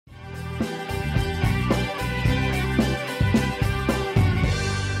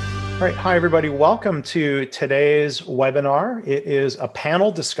All right. Hi, everybody. Welcome to today's webinar. It is a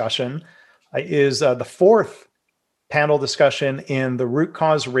panel discussion. It is the fourth panel discussion in the Root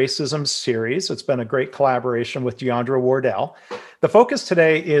Cause Racism series. It's been a great collaboration with Deandra Wardell. The focus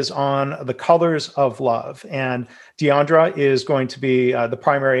today is on the colors of love. And Deandra is going to be the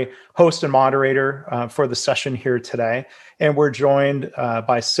primary host and moderator for the session here today. And we're joined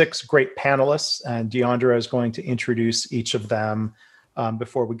by 6 great panelists. And Deandra is going to introduce each of them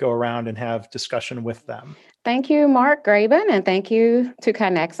before we go around and have discussion with them. Thank you, Mark Graben, and thank you to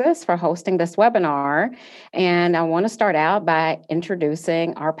KaiNexus for hosting this webinar. And I want to start out by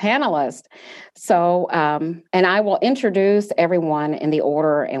introducing our panelists. So, and I will introduce everyone in the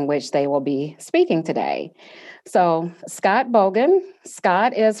order in which they will be speaking today. So Scott Bogan.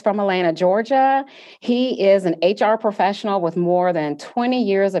 Scott is from Atlanta, Georgia. He is an HR professional with more than 20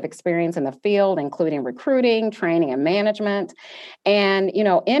 years of experience in the field, including recruiting, training, and management. And,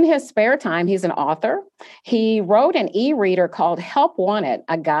 in his spare time, he's an author. He wrote an e-reader called Help Wanted,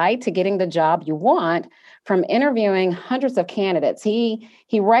 a guide to getting the job you want from interviewing hundreds of candidates. He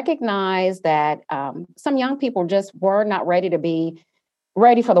recognized that some young people just were not ready for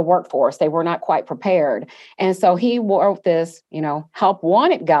the workforce. They were not quite prepared. And so he wrote this, Help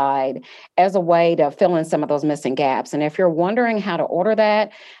Wanted guide as a way to fill in some of those missing gaps. And if you're wondering how to order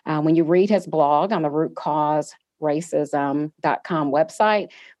that, when you read his blog on the rootcauseracism.com website,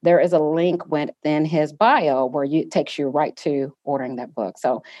 there is a link within his bio where it takes you right to ordering that book.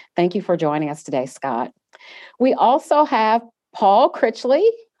 So thank you for joining us today, Scott. We also have Paul Critchley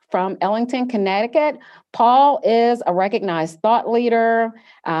from Ellington, Connecticut. Paul is a recognized thought leader.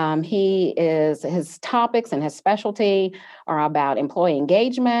 His topics and his specialty are about employee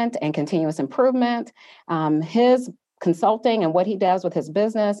engagement and continuous improvement. His consulting and what he does with his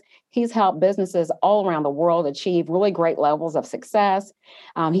business, he's helped businesses all around the world achieve really great levels of success.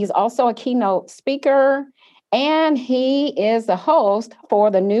 He's also a keynote speaker, and he is the host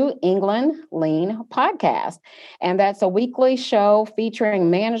for the New England Lean podcast. And that's a weekly show featuring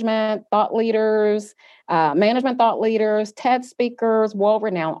management thought leaders, TED speakers,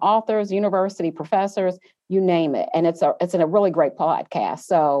 world-renowned authors, university professors, you name it. And it's a really great podcast.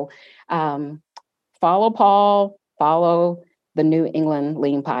 So follow Paul, follow the New England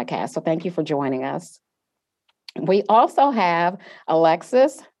Lean podcast. So thank you for joining us. We also have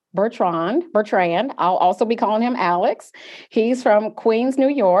Alexis Bertrand. I'll also be calling him Alex. He's from Queens, New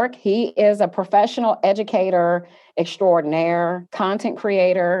York. He is a professional educator extraordinaire, content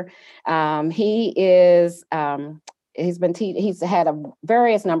creator. He's had a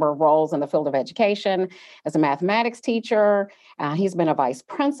various number of roles in the field of education as a mathematics teacher. He's been a vice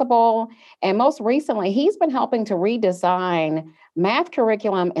principal. And most recently, he's been helping to redesign math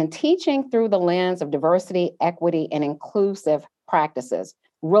curriculum and teaching through the lens of diversity, equity, and inclusive practices.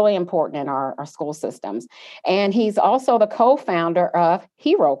 Really important in our school systems. And he's also the co-founder of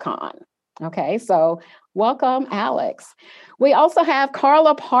HeroCon. Okay, so welcome, Alex. We also have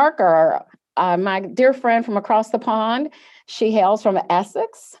Carla Parker, my dear friend from across the pond. She hails from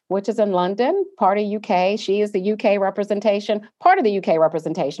Essex, which is in London, part of UK. She is the UK representation, part of the UK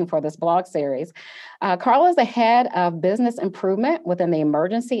representation for this blog series. Carla is the head of business improvement within the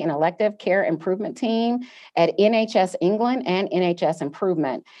emergency and elective care improvement team at NHS England and NHS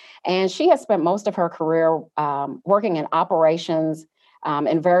Improvement. And she has spent most of her career working in operations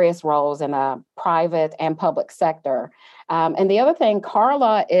in various roles in the private and public sector. And the other thing,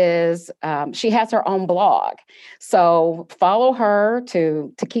 Carla is, she has her own blog. So follow her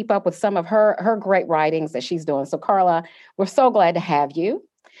to keep up with some of her great writings that she's doing. So Carla, we're so glad to have you.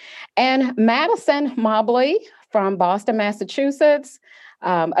 And Madison Mobley from Boston, Massachusetts,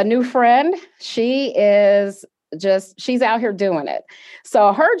 a new friend. She's out here doing it.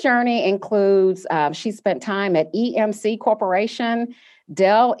 So her journey includes, she spent time at EMC Corporation,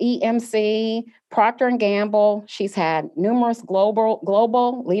 Dell EMC, Procter & Gamble. She's had numerous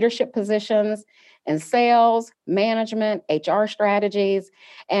global leadership positions in sales, management, HR strategies.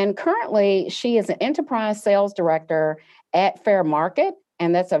 And currently, she is an enterprise sales director at Fair Market,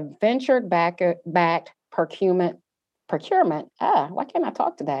 and that's a venture-backed procurement. Why can't I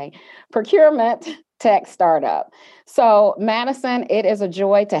talk today? Procurement tech startup. So, Madison, it is a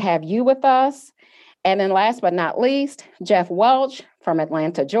joy to have you with us. And then last but not least, Jeff Welch from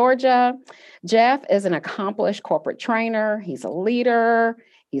Atlanta, Georgia. Jeff is an accomplished corporate trainer. He's a leader.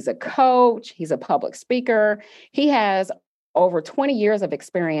 He's a coach. He's a public speaker. He has over 20 years of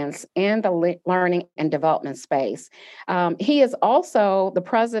experience in the learning and development space. He is also the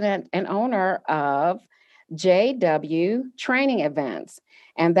president and owner of JW Training Events.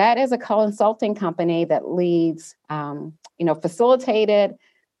 And that is a consulting company that leads, facilitated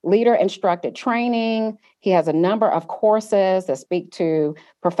leader instructed training. He has a number of courses that speak to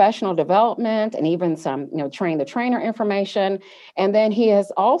professional development and even some, train the trainer information. And then he has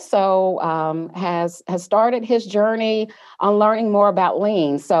also has started his journey on learning more about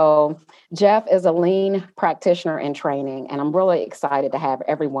lean. So Jeff is a lean practitioner in training, and I'm really excited to have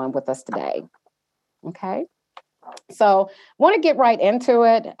everyone with us today. Okay. So I want to get right into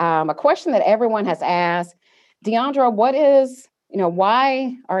it. A question that everyone has asked, Deandra, why is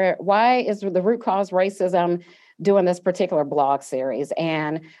the Root Cause Racism doing this particular blog series?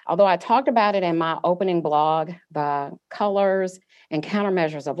 And although I talked about it in my opening blog, The Colors and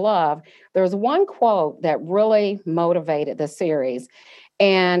Countermeasures of Love, there's one quote that really motivated the series.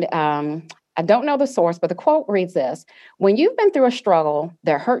 And I don't know the source, but the quote reads this: "When you've been through a struggle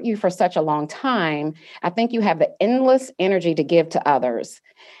that hurt you for such a long time, I think you have the endless energy to give to others.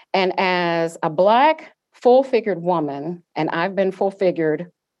 And as a Black full-figured woman, and I've been full-figured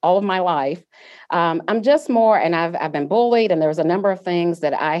all of my life, I'm just more, and I've been bullied, and there's a number of things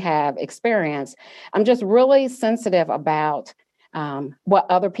that I have experienced. I'm just really sensitive about what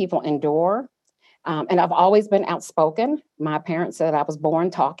other people endure. And I've always been outspoken. My parents said I was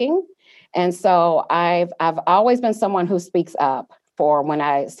born talking. And so I've always been someone who speaks up for when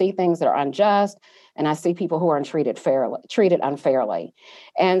I see things that are unjust and I see people who are treated unfairly.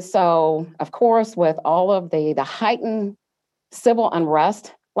 And so, of course, with all of the heightened civil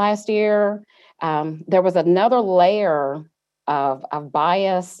unrest last year, there was another layer of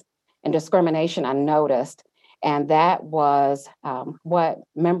bias and discrimination I noticed. And that was what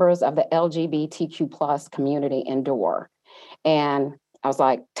members of the LGBTQ plus community endure. And I was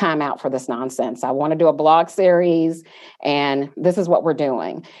like, time out for this nonsense. I want to do a blog series, and this is what we're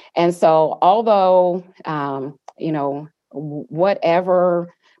doing. And so, although,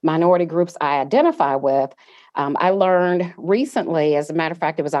 whatever minority groups I identify with, I learned recently, as a matter of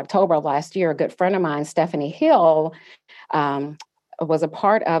fact, it was October of last year, a good friend of mine, Stephanie Hill, was a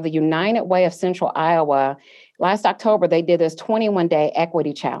part of the United Way of Central Iowa. Last October, they did this 21-day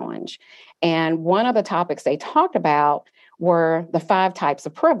equity challenge. And one of the topics they talked about were the 5 types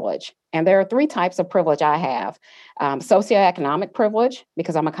of privilege. And there are 3 types of privilege I have. Socioeconomic privilege,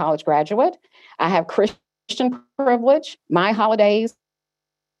 because I'm a college graduate. I have Christian privilege. My holidays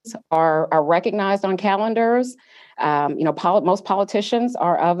are recognized on calendars. Most politicians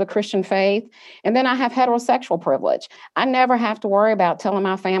are of the Christian faith. And then I have heterosexual privilege. I never have to worry about telling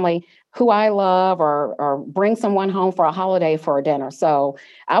my family who I love or bring someone home for a holiday for a dinner. So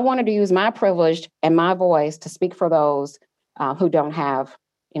I wanted to use my privilege and my voice to speak for those who don't have,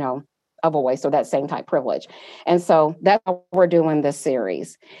 a voice or that same type privilege. And so that's how we're doing this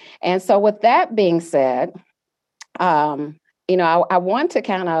series. And so with that being said, I want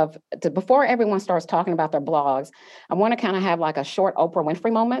to before everyone starts talking about their blogs, I want to kind of have like a short Oprah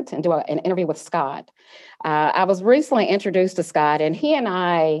Winfrey moment and do an interview with Scott. I was recently introduced to Scott, and he and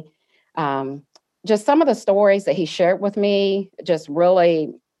I, just some of the stories that he shared with me just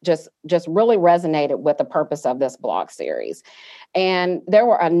really resonated with the purpose of this blog series. And there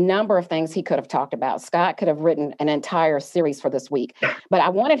were a number of things he could have talked about. Scott could have written an entire series for this week, but I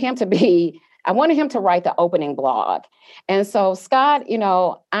wanted him to write the opening blog. And so, Scott,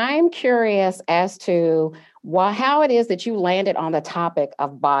 I'm curious as to how it is that you landed on the topic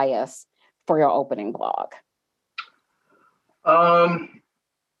of bias for your opening blog.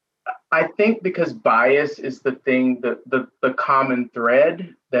 I think because bias is the thing, the common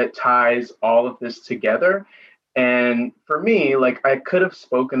thread that ties all of this together. And for me, I could have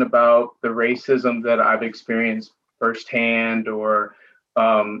spoken about the racism that I've experienced firsthand, or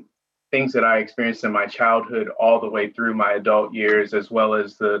things that I experienced in my childhood all the way through my adult years, as well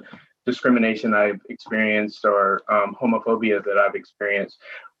as the discrimination I've experienced or homophobia that I've experienced.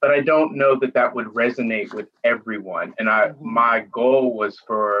 But I don't know that would resonate with everyone. And my goal was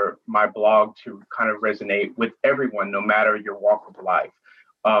for my blog to kind of resonate with everyone, no matter your walk of life.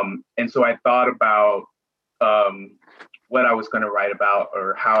 And so I thought about what I was going to write about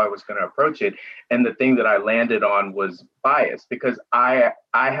or how I was going to approach it. And the thing that I landed on was bias, because I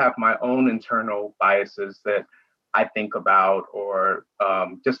have my own internal biases that I think about, or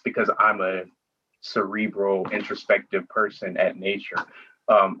just because I'm a cerebral, introspective person at nature,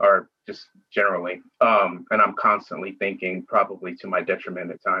 or just generally. And I'm constantly thinking, probably to my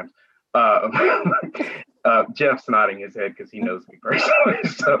detriment at times. Jeff's nodding his head because he knows me personally.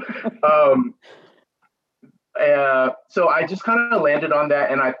 So I just kind of landed on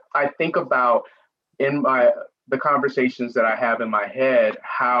that. And I think about in the conversations that I have in my head,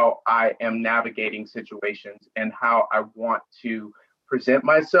 how I am navigating situations and how I want to present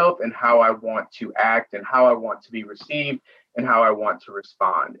myself and how I want to act and how I want to be received and how I want to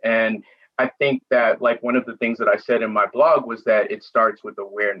respond. And I think that, like, one of the things that I said in my blog was that it starts with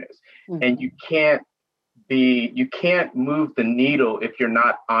awareness. Mm-hmm. And you can't move the needle if you're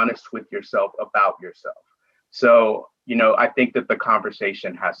not honest with yourself about yourself. So, I think that the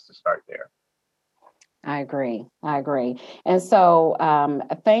conversation has to start there. I agree. And so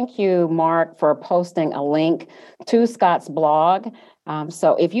thank you, Mark, for posting a link to Scott's blog.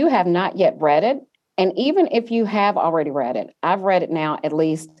 So if you have not yet read it, and even if you have already read it, I've read it now at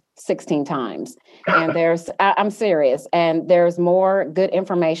least 16 times. And I'm serious, and there's more good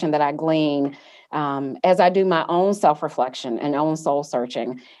information that I glean as I do my own self-reflection and own soul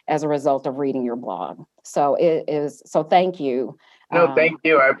searching as a result of reading your blog. So thank you. No, thank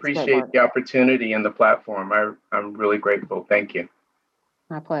you. I appreciate the opportunity and the platform. I'm really grateful. Thank you.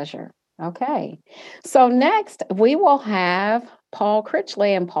 My pleasure. Okay. So next we will have Paul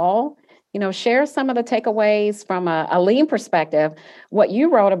Critchley. And Paul, share some of the takeaways from a lean perspective, what you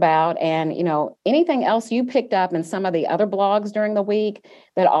wrote about, and, anything else you picked up in some of the other blogs during the week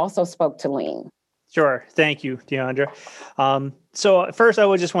that also spoke to lean. Sure. Thank you, Deandra. So first, I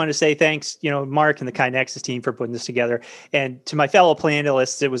would just want to say thanks, Mark and the KaiNexus team for putting this together. And to my fellow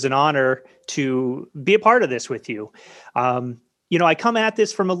panelists, it was an honor to be a part of this with you. I come at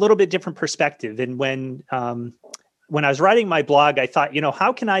this from a little bit different perspective. And when I was writing my blog, I thought,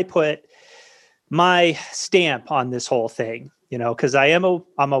 how can I put my stamp on this whole thing? Because I'm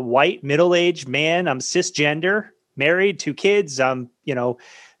a white middle-aged man. I'm cisgender, married, 2 kids. I'm,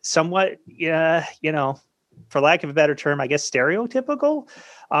 somewhat, for lack of a better term, I guess, stereotypical.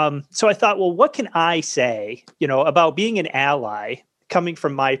 So I thought, well, what can I say, about being an ally coming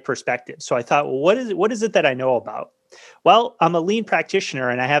from my perspective? So I thought, well, what is it that I know about? Well, I'm a lean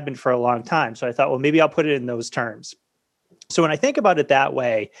practitioner and I have been for a long time. So I thought, well, maybe I'll put it in those terms. So when I think about it that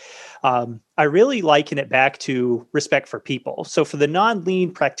way, I really liken it back to respect for people. So for the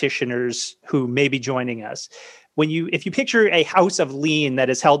non-lean practitioners who may be joining us, if you picture a house of lean that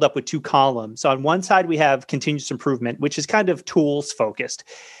is held up with 2 columns, on one side we have continuous improvement, which is kind of tools focused.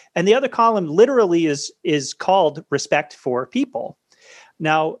 And the other column literally is called respect for people.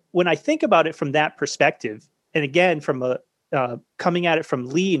 Now, when I think about it from that perspective, and again, from coming at it from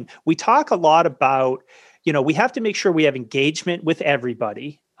lean, we talk a lot about, we have to make sure we have engagement with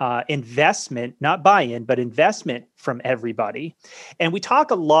everybody. Investment, not buy-in, but investment from everybody. And we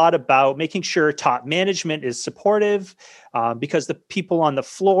talk a lot about making sure top management is supportive because the people on the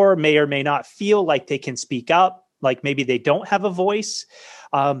floor may or may not feel like they can speak up, like maybe they don't have a voice.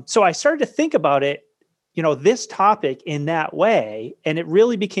 So I started to think about it, this topic in that way. And it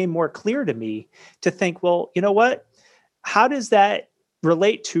really became more clear to me to think, well, you know what? How does that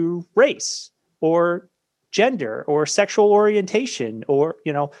relate to race or gender or sexual orientation or,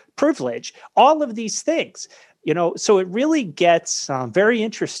 privilege, all of these things, so it really gets very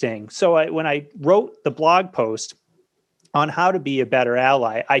interesting. So when I wrote the blog post on how to be a better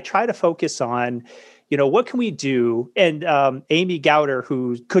ally, I try to focus on, what can we do? And Amy Gowder,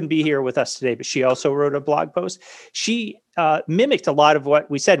 who couldn't be here with us today, but she also wrote a blog post. She mimicked a lot of what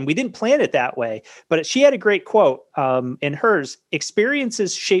we said, and we didn't plan it that way, but she had a great quote in hers: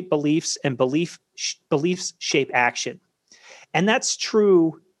 experiences shape beliefs and beliefs shape action. And that's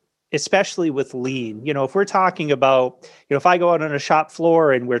true, especially with lean. If we're talking about, if I go out on a shop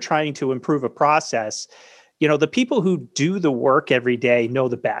floor and we're trying to improve a process, the people who do the work every day know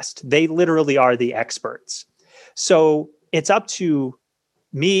the best. They literally are the experts. So it's up to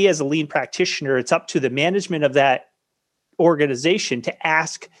me as a lean practitioner, it's up to the management of that organization to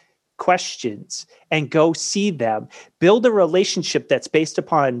ask questions and go see them, build a relationship that's based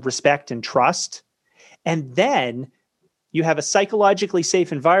upon respect and trust. And then you have a psychologically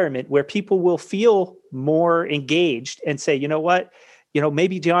safe environment where people will feel more engaged and say, you know what,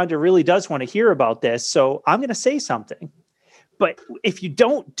 maybe Deandra really does want to hear about this, so I'm going to say something. But if you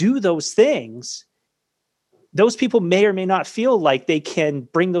don't do those things, those people may or may not feel like they can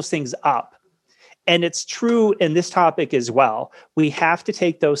bring those things up. And it's true in this topic as well. We have to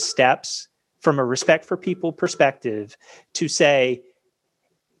take those steps from a respect for people perspective to say,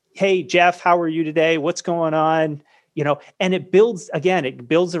 hey, Jeff, how are you today? What's going on? And it builds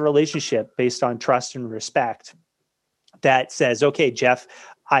a relationship based on trust and respect that says, okay, Jeff,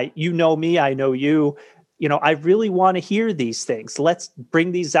 you know me, I know you, I really want to hear these things. Let's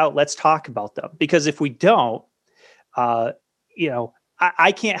bring these out. Let's talk about them. Because if we don't,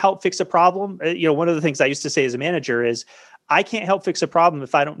 I can't help fix a problem. One of the things I used to say as a manager is I can't help fix a problem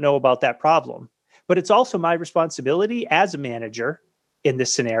if I don't know about that problem. But it's also my responsibility as a manager in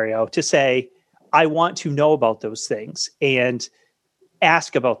this scenario to say, I want to know about those things. And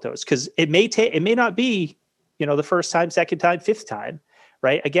ask about those, because it may not be, the first time, second time, fifth time,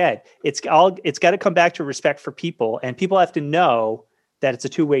 right? Again, it's got to come back to respect for people, and people have to know that it's a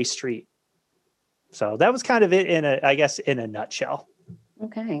two-way street. So that was kind of it in a nutshell.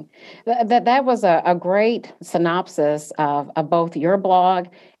 Okay. That was a great synopsis of both your blog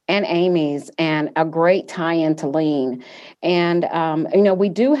and Amy's, and a great tie-in to Lean. And, we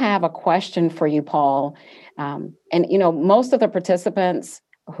do have a question for you, Paul. And, most of the participants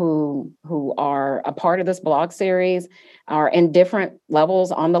who are a part of this blog series are in different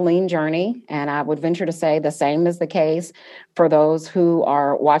levels on the Lean journey. And I would venture to say the same is the case for those who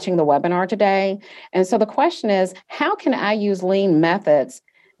are watching the webinar today. And so the question is, how can I use Lean methods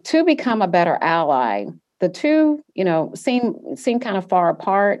to become a better ally? The two, seem kind of far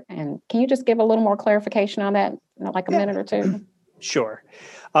apart. And can you just give a little more clarification on that, like a minute or two? Sure.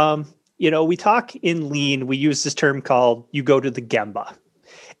 We talk in Lean, we use this term called you go to the Gemba.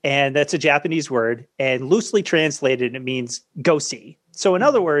 And that's a Japanese word. And loosely translated, it means go see. So in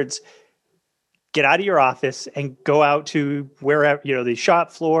other words, get out of your office and go out to wherever, the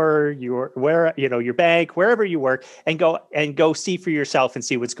shop floor, your bank, wherever you work, and go see for yourself and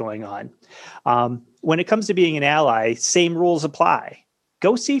see what's going on. When it comes to being an ally, same rules apply.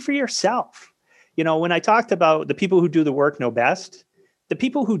 Go see for yourself. When I talked about the people who do the work know best, the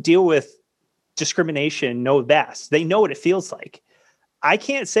people who deal with discrimination know best. They know what it feels like. I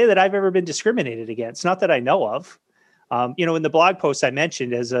can't say that I've ever been discriminated against, not that I know of. In the blog post I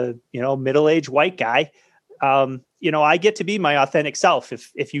mentioned, as a, middle-aged white guy, I get to be my authentic self.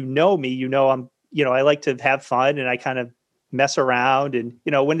 If you know me, I'm, I like to have fun, and I kind of mess around, and,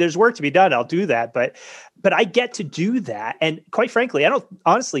 when there's work to be done, I'll do that. But I get to do that. And quite frankly, I don't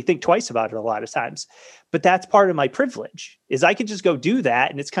honestly think twice about it a lot of times, but that's part of my privilege, is I can just go do that.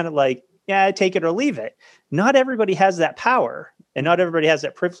 And it's kind of like, yeah, take it or leave it. Not everybody has that power, and not everybody has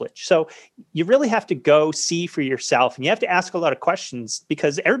that privilege. So you really have to go see for yourself, and you have to ask a lot of questions,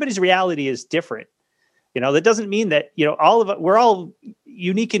 because everybody's reality is different. That doesn't mean that, all of it, we're all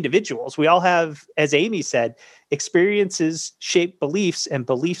unique individuals. We all have, as Amy said, experiences shape beliefs, and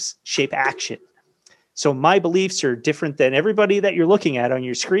beliefs shape action. So my beliefs are different than everybody that you're looking at on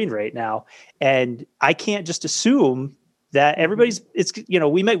your screen right now. And I can't just assume that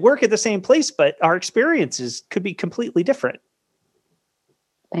we might work at the same place, but our experiences could be completely different.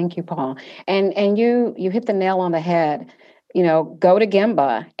 Thank you, Paul. And you hit the nail on the head. Go to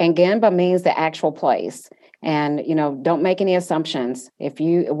Gemba, and Gemba means the actual place. And, don't make any assumptions. If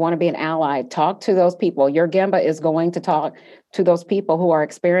you want to be an ally, talk to those people. Your Gemba is going to talk to those people who are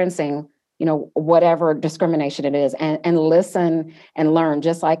experiencing, whatever discrimination it is, and listen and learn.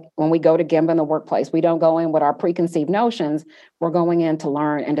 Just like when we go to Gemba in the workplace, we don't go in with our preconceived notions. We're going in to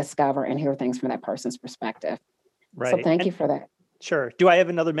learn and discover and hear things from that person's perspective. Right. So thank you for that. Sure. Do I have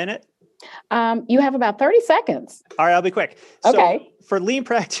another minute? You have about 30 seconds. All right, I'll be quick. Okay. So for Lean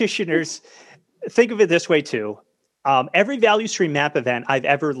practitioners, think of it this way too. Every value stream map event I've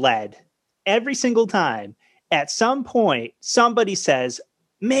ever led, every single time, at some point, somebody says,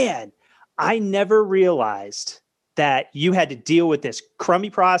 man, I never realized that you had to deal with this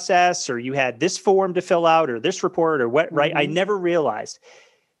crummy process, or you had this form to fill out, or this report, or what, mm-hmm. Right? I never realized.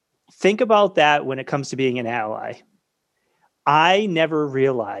 Think about that when it comes to being an ally. I never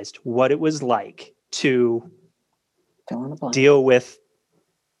realized what it was like to deal with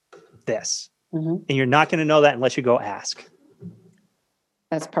this. Mm-hmm. And you're not going to know that unless you go ask.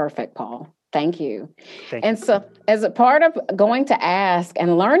 That's perfect, Paul. Thank you. So as a part of going to ask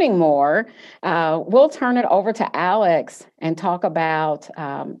and learning more, we'll turn it over to Alex and talk about,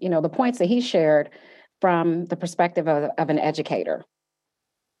 the points that he shared from the perspective of an educator.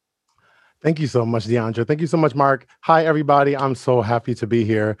 Thank you so much, Deandra. Thank you so much, Mark. Hi, everybody. I'm so happy to be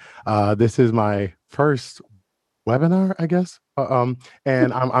here. This is my first webinar, I guess.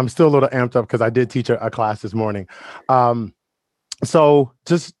 And I'm still a little amped up because I did teach a class this morning. So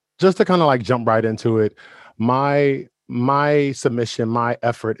just to kind of like jump right into it, my submission, my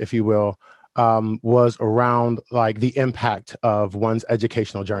effort, if you will, was around like the impact of one's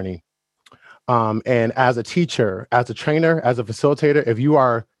educational journey. And as a teacher, as a trainer, as a facilitator, if you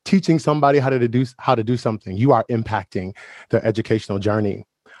are teaching somebody how to do something, you are impacting their educational journey.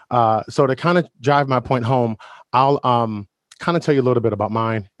 So to kind of drive my point home, I'll kind of tell you a little bit about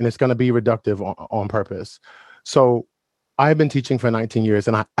mine, and it's going to be reductive on purpose. So I've been teaching for 19 years,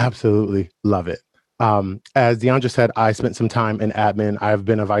 and I absolutely love it. As Deandra said, I spent some time in admin. I've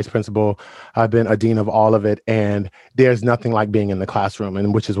been a vice principal. I've been a dean of all of it. And there's nothing like being in the classroom,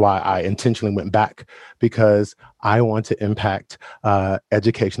 and which is why I intentionally went back, because I want to impact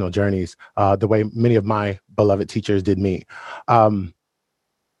educational journeys the way many of my beloved teachers did me.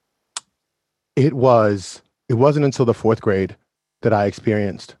 it wasn't until the fourth grade that I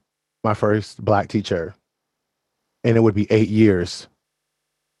experienced my first Black teacher. And it would be 8 years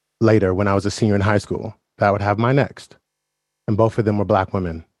later, when I was a senior in high school, that I would have my next. And both of them were Black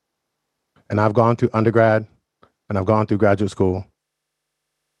women. And I've gone through undergrad and I've gone through graduate school,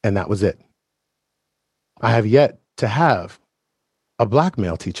 and that was it. I have yet to have a Black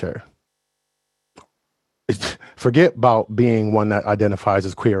male teacher. Forget about being one that identifies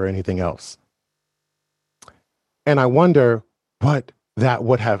as queer or anything else. And I wonder how that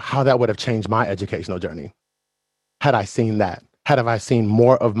would have changed my educational journey. Had I seen that, had I seen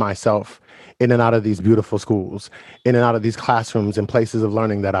more of myself in and out of these beautiful schools, in and out of these classrooms and places of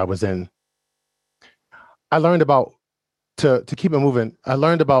learning that I was in. I learned about, to keep it moving, I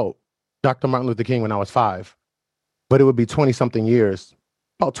learned about Dr. Martin Luther King when I was 5, but it would be 20 something years,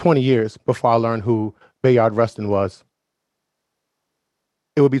 about 20 years before I learned who Bayard Rustin was.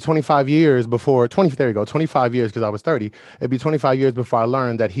 It would be 25 years before, 25 years, because I was 30. It'd be 25 years before I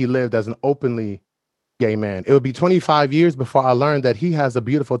learned that he lived as an openly gay man. It would be 25 years before I learned that he has a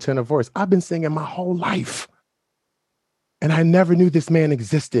beautiful tenor voice. I've been singing my whole life, and I never knew this man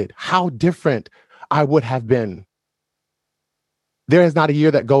existed. How different I would have been. There is not a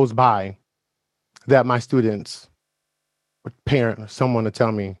year that goes by that my students, or parent, or someone to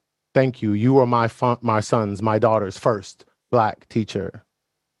tell me, thank you, you are my son's, my daughter's first Black teacher.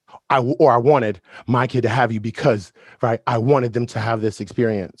 I wanted my kid to have you because, right, I wanted them to have this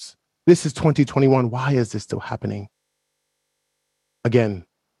experience. This is 2021. Why is this still happening? Again,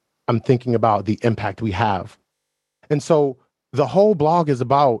 I'm thinking about the impact we have. And so the whole blog is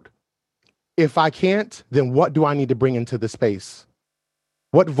about, if I can't, then what do I need to bring into the space?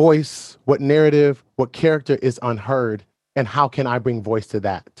 What voice, what narrative, what character is unheard, and how can I bring voice to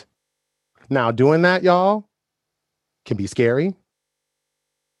that? Now, doing that, y'all, can be scary.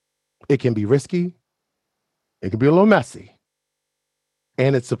 It can be risky. It can be a little messy.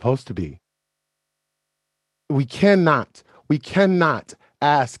 And it's supposed to be. We cannot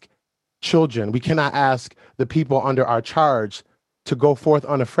ask children, we cannot ask the people under our charge to go forth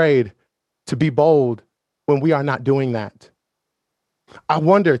unafraid, to be bold when we are not doing that. I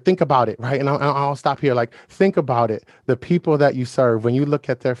wonder, think about it, right? And I'll stop here. Like, think about it. The people that you serve, when you look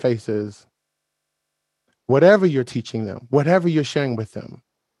at their faces, whatever you're teaching them, whatever you're sharing with them,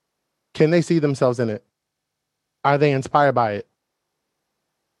 can they see themselves in it? Are they inspired by it?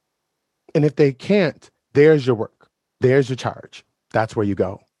 And if they can't, there's your work. There's your charge. That's where you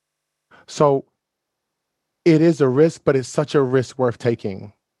go. So it is a risk, but it's such a risk worth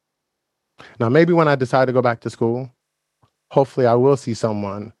taking. Now, maybe when I decide to go back to school, hopefully I will see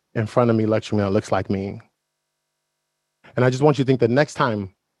someone in front of me lecturing me that looks like me. And I just want you to think the next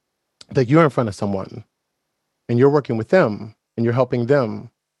time that you're in front of someone and you're working with them and you're helping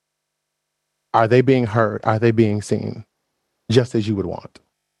them, are they being heard? Are they being seen? Just as you would want.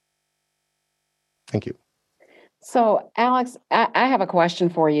 Thank you. So, Alex, I have a question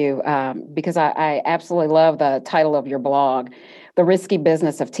for you because I absolutely love the title of your blog, The Risky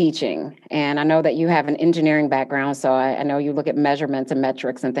Business of Teaching. And I know that you have an engineering background, so I know you look at measurements and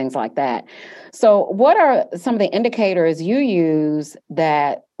metrics and things like that. So what are some of the indicators you use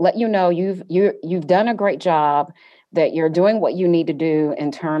that let you know you've done a great job, that you're doing what you need to do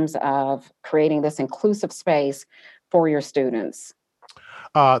in terms of creating this inclusive space for your students?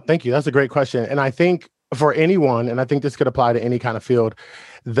 Thank you. That's a great question. And I think for anyone, and I think this could apply to any kind of field,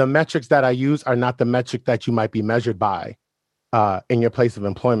 the metrics that I use are not the metric that you might be measured by in your place of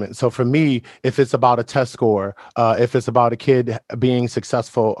employment. So for me, if it's about a test score, if it's about a kid being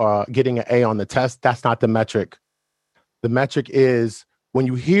successful or getting an A on the test, that's not the metric. The metric is when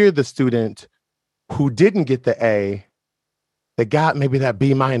you hear the student who didn't get the A, they got maybe that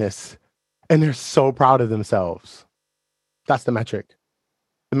B minus, and they're so proud of themselves. That's the metric.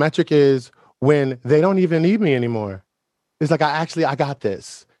 The metric is when they don't even need me anymore. It's like, I got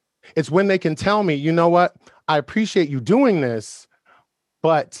this. It's when they can tell me, you know what, I appreciate you doing this,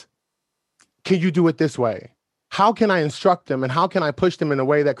 but can you do it this way? How can I instruct them and how can I push them in a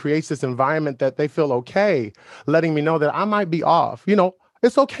way that creates this environment that they feel okay, letting me know that I might be off. You know,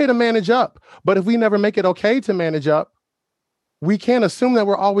 it's okay to manage up, but if we never make it okay to manage up, we can't assume that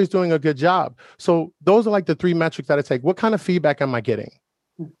we're always doing a good job. So those are like the three metrics that I take. What kind of feedback am I getting?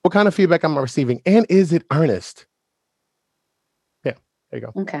 What kind of feedback am I receiving? And is it earnest? Yeah, there you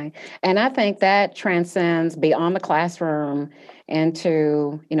go. Okay. And I think that transcends beyond the classroom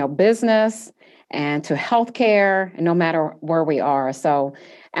into, business and to healthcare, and no matter where we are. So,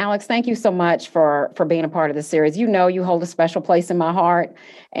 Alex, thank you so much for being a part of this series. You know, you hold a special place in my heart,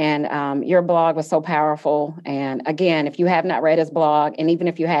 and your blog was so powerful. And again, if you have not read his blog, and even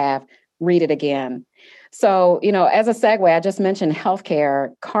if you have, read it again. So, as a segue, I just mentioned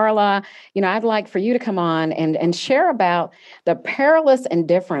healthcare. Carla, I'd like for you to come on and share about the perilous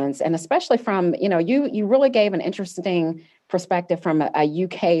indifference, and especially from, you really gave an interesting perspective from a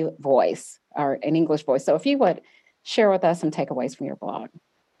UK voice or an English voice. So if you would share with us some takeaways from your blog.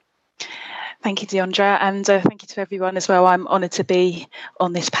 Thank you, Deandra, and thank you to everyone as well. I'm honoured to be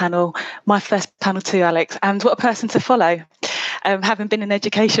on this panel, my first panel too, Alex, and what a person to follow, having been in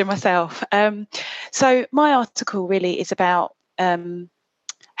education myself. So my article really is about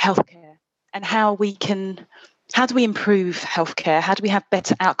healthcare and how do we improve healthcare? How do we have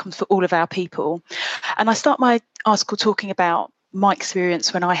better outcomes for all of our people? And I start my article talking about my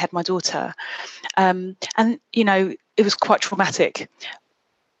experience when I had my daughter. And, it was quite traumatic.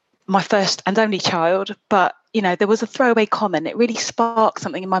 My first and only child, but there was a throwaway comment. It really sparked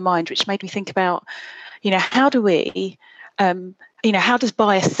something in my mind, which made me think about, how do we, how does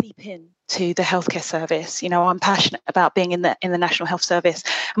bias seep in to the healthcare service? I'm passionate about being in the National Health Service,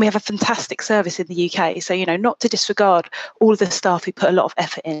 and we have a fantastic service in the UK. So not to disregard all of the staff who put a lot of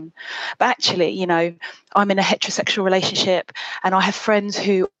effort in, but actually, I'm in a heterosexual relationship, and I have friends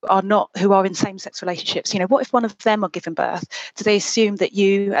who are in same-sex relationships. What if one of them are giving birth? Do they assume that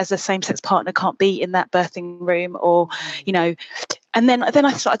you, as a same-sex partner, can't be in that birthing room? Or, and then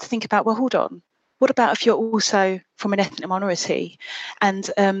I started to think about, well, hold on. What about if you're also from an ethnic minority? And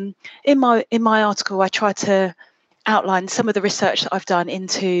in my article, I try to outline some of the research that I've done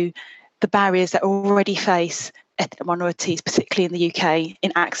into the barriers that already face ethnic minorities, particularly in the UK,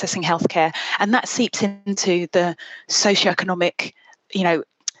 in accessing healthcare. And that seeps into the socioeconomic,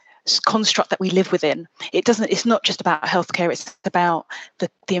 construct that we live within. It's not just about healthcare, it's about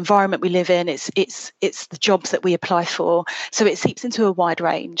the environment we live in, it's the jobs that we apply for. So it seeps into a wide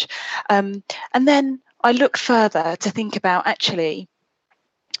range. And then I look further to think about, actually,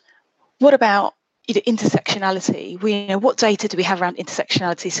 what about intersectionality? What data do we have around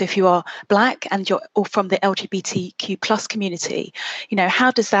intersectionality? So if you are Black and you're all from the LGBTQ plus community, how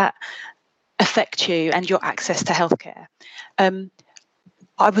does that affect you and your access to healthcare?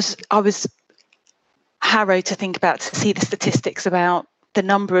 I was harrowed to see the statistics about the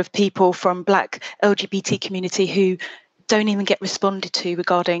number of people from Black LGBT community who don't even get responded to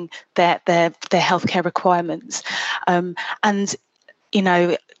regarding their healthcare requirements. And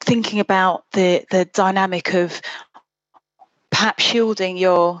thinking about the dynamic of perhaps shielding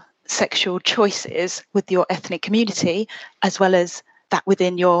your sexual choices with your ethnic community, as well as that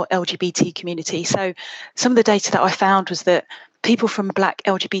within your LGBT community. So some of the data that I found was that people from Black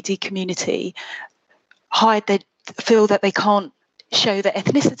LGBT community they feel that they can't show their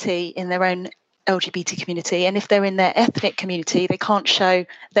ethnicity in their own LGBT community, and if they're in their ethnic community, they can't show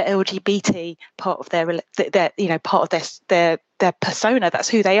the LGBT part of their part of their persona. That's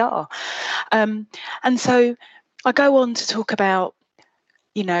who they are. And so I go on to talk about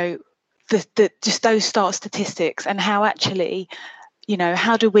just those start statistics and how actually,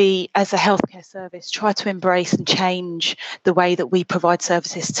 how do we as a healthcare service try to embrace and change the way that we provide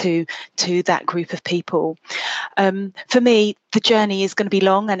services to that group of people? For me, the journey is going to be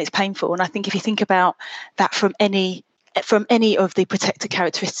long and it's painful. And I think if you think about that from any of the protected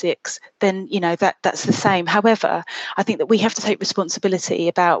characteristics, then that's the same. However, I think that we have to take responsibility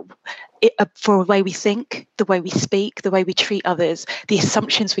about it, for the way we think, the way we speak, the way we treat others, the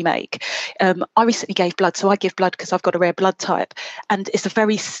assumptions we make. I recently gave blood, so I give blood because I've got a rare blood type, and it's a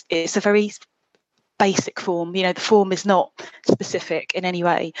very basic form. The form is not specific in any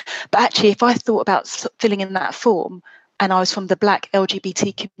way. But actually, if I thought about filling in that form and I was from the Black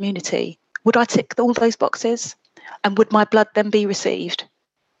LGBT community, would I tick all those boxes? And would my blood then be received?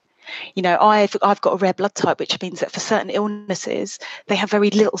 I've got a rare blood type, which means that for certain illnesses, they have very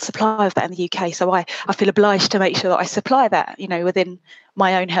little supply of that in the UK. So I feel obliged to make sure that I supply that, within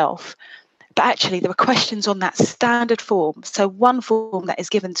my own health. But actually, there are questions on that standard form. So one form that is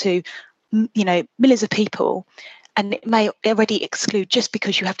given to, millions of people, and it may already exclude just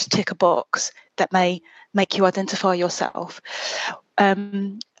because you have to tick a box that may make you identify yourself.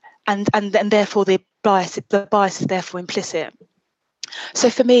 And therefore the bias is therefore implicit. So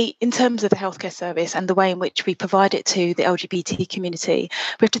for me, in terms of the healthcare service and the way in which we provide it to the LGBT community,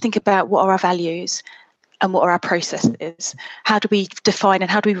 we have to think about what are our values and what are our processes. How do we define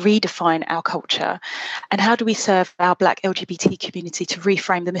and how do we redefine our culture? And how do we serve our Black LGBT community to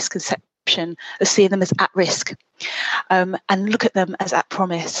reframe the misconception of seeing them as at risk, and look at them as at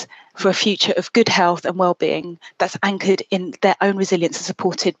promise for a future of good health and well-being that's anchored in their own resilience and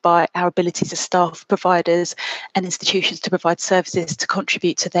supported by our abilities as staff, providers and institutions to provide services to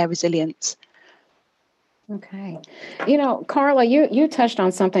contribute to their resilience. Okay. You know, Carla, you touched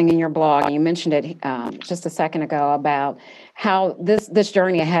on something in your blog. You mentioned it just a second ago about how this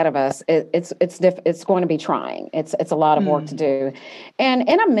journey ahead of us, it's going to be trying. It's a lot of work to do. And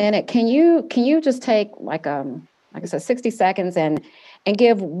in a minute, can you just take like I said, 60 seconds and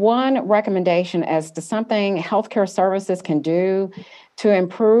give one recommendation as to something healthcare services can do to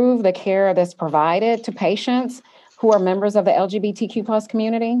improve the care that's provided to patients who are members of the LGBTQ plus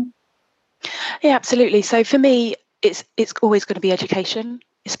community? Yeah, absolutely. So for me, it's always going to be education.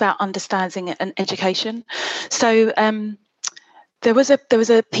 It's about understanding and education. So there was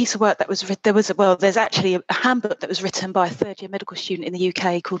a piece of work that was written. There's actually a handbook that was written by a third-year medical student in the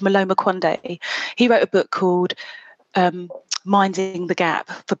UK called Maloma Kwande. He wrote a book called Minding the Gap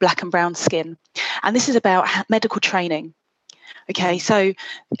for Black and Brown Skin, and this is about medical training. Okay, so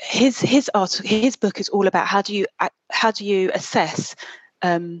his book is all about how do you assess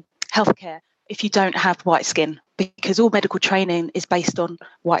healthcare if you don't have white skin, because all medical training is based on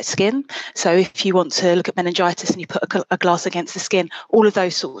white skin. So if you want to look at meningitis and you put a glass against the skin, all of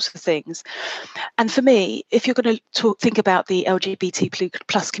those sorts of things. And for me, if you're going to think about the LGBT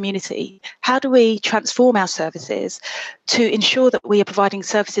plus community, how do we transform our services to ensure that we are providing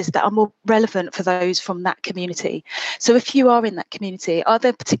services that are more relevant for those from that community? So if you are in that community, are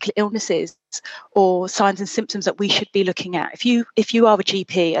there particular illnesses or signs and symptoms that we should be looking at? If you are a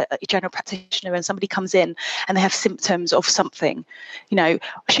GP, a general practitioner, and somebody comes in and they have symptoms of something,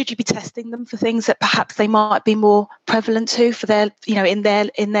 should you be testing them for things that perhaps they might be more prevalent to for their, in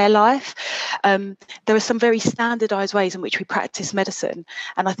their life? There are some very standardized ways in which we practice medicine,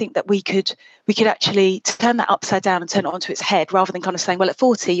 and I think that we could actually turn that upside down and turn it onto its head, rather than kind of saying, well, at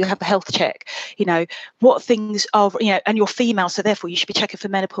 40 you have a health check, what things are, and you're female, so therefore you should be checking for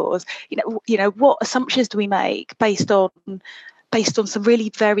menopause. What assumptions do we make based on some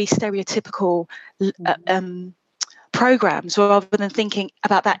really very stereotypical programs, rather than thinking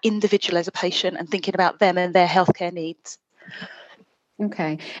about that individual as a patient and thinking about them and their healthcare needs?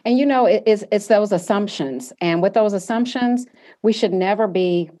 Okay. And it's those assumptions. And with those assumptions, we should never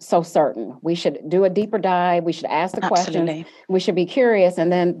be so certain. We should do a deeper dive. We should ask the questions. We should be curious.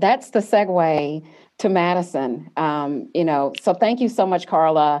 And then that's the segue to Madison. So thank you so much,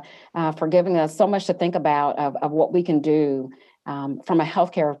 Carla, for giving us so much to think about of what we can do from a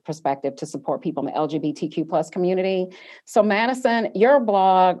healthcare perspective to support people in the LGBTQ plus community. So Madison, your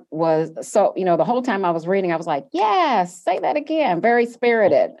blog was the whole time I was reading, I was like, yes, say that again, very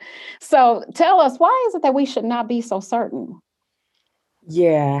spirited. So tell us, why is it that we should not be so certain?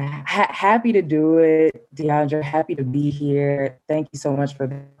 Yeah, happy to do it, Deandra, happy to be here. Thank you so much for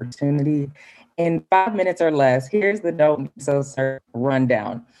the opportunity. In 5 minutes or less, here's the Don't Be So Certain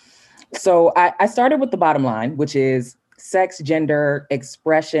rundown. So I started with the bottom line, which is sex, gender,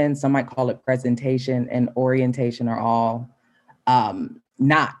 expression, some might call it presentation, and orientation are all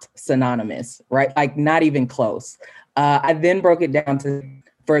not synonymous, right? Like not even close. I then broke it down to,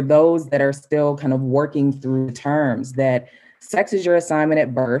 for those that are still kind of working through terms, that sex is your assignment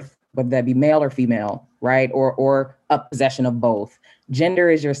at birth, whether that be male or female, right? Or a possession of both. Gender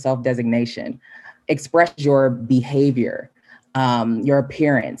is your self-designation. Express your behavior, your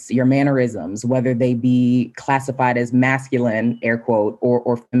appearance, your mannerisms, whether they be classified as masculine, air quote,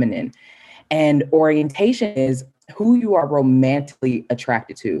 or feminine. And orientation is who you are romantically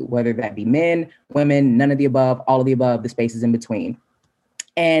attracted to, whether that be men, women, none of the above, all of the above, the spaces in between.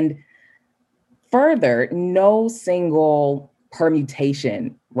 And further, no single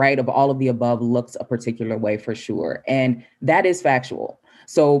permutation, right, of all of the above looks a particular way for sure. And that is factual.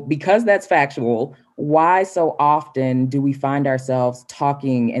 So because that's factual, why so often do we find ourselves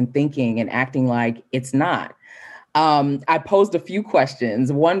talking and thinking and acting like it's not? I posed a few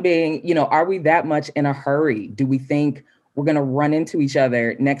questions, one being, are we that much in a hurry? Do we think we're going to run into each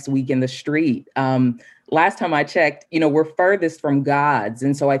other next week in the street? Last time I checked, we're furthest from God's.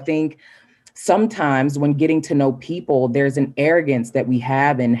 And so I think sometimes when getting to know people, there's an arrogance that we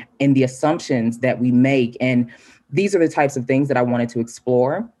have in the assumptions that we make. And these are the types of things that I wanted to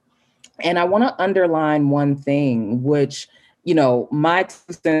explore. And I want to underline one thing, which, my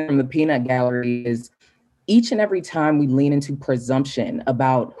 2 cents from the peanut gallery is each and every time we lean into presumption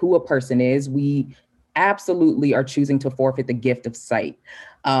about who a person is, we absolutely are choosing to forfeit the gift of sight.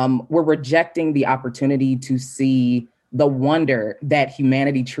 We're rejecting the opportunity to see the wonder that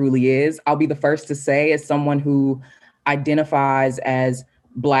humanity truly is. I'll be the first to say, as someone who identifies as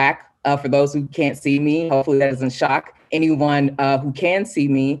Black, for those who can't see me, hopefully that doesn't shock anyone who can see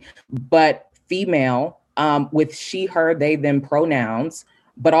me, but female with she, her, they, them pronouns,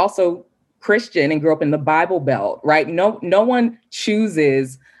 but also Christian and grew up in the Bible Belt, right? No one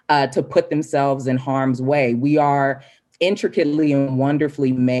chooses to put themselves in harm's way. We are intricately and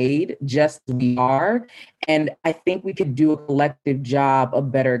wonderfully made just as we are. And I think we could do a collective job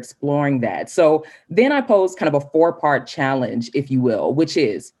of better exploring that. So then I pose kind of a 4-part challenge, if you will, which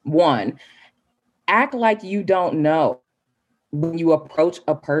is 1, act like you don't know when you approach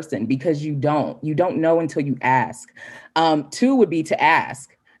a person, because you don't know until you ask. 2 would be to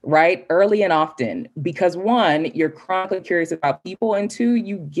ask, right? Early and often, because 1, you're chronically curious about people, and 2,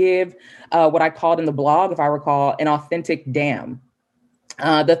 you give what I called in the blog, if I recall, an authentic damn.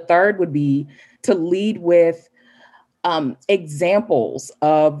 The 3rd would be to lead with examples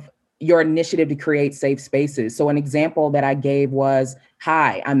of your initiative to create safe spaces. So an example that I gave was,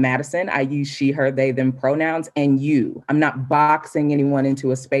 hi, I'm Madison. I use she, her, they, them pronouns, and you. I'm not boxing anyone into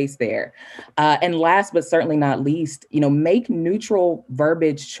a space there. And last but certainly not least, make neutral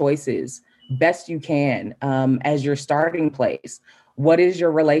verbiage choices best you can as your starting place. What is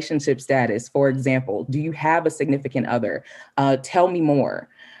your relationship status? For example, do you have a significant other? Tell me more,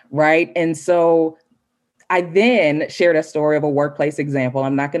 right? And so I then shared a story of a workplace example.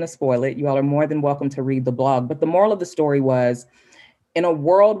 I'm not going to spoil it. You all are more than welcome to read the blog. But the moral of the story was, in a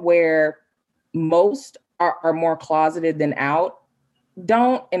world where most are more closeted than out,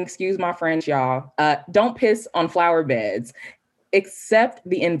 don't, and excuse my French, y'all, don't piss on flower beds. Accept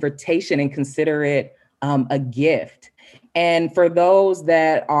the invitation and consider it a gift. And for those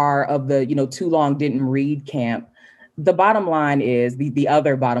that are of the, too long didn't read camp, the bottom line is, the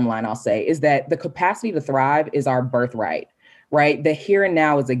other bottom line I'll say, is that the capacity to thrive is our birthright, right? The here and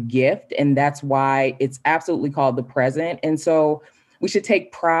now is a gift, and that's why it's absolutely called the present. And so we should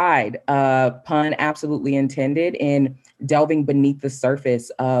take pride, pun absolutely intended, in delving beneath the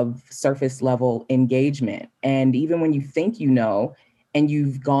surface of surface level engagement. And even when you think you know, and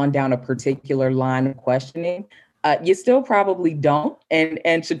you've gone down a particular line of questioning, you still probably don't,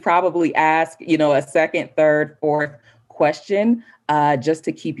 and should probably ask, a second, third, fourth question, just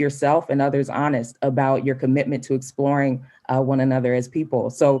to keep yourself and others honest about your commitment to exploring one another as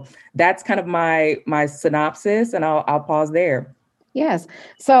people. So that's kind of my synopsis, and I'll pause there. Yes.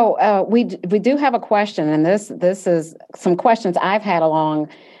 So we do have a question, and this is some questions I've had all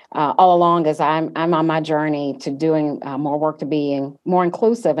along as I'm on my journey to doing more work to being more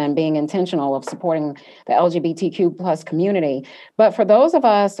inclusive and being intentional of supporting the LGBTQ plus community. But for those of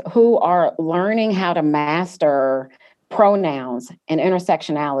us who are learning how to master pronouns and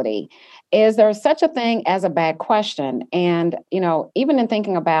intersectionality, is there such a thing as a bad question? And, even in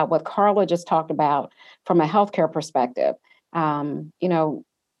thinking about what Carla just talked about from a healthcare perspective,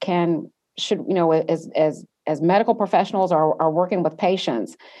 as medical professionals are working with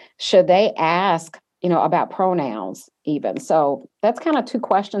patients, should they ask, about pronouns even? So that's kind of 2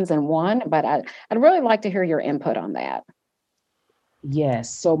 questions in one, but I'd really like to hear your input on that.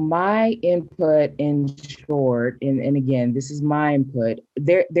 Yes. So my input, in short, and again, this is my input,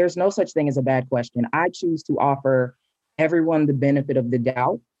 there's no such thing as a bad question. I choose to offer everyone the benefit of the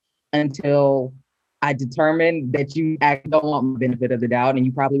doubt until I determine that you actually don't want the benefit of the doubt and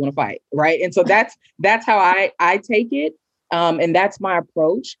you probably want to fight, right? And so that's how I take it. And that's my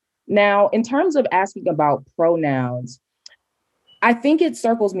approach. Now, in terms of asking about pronouns, I think it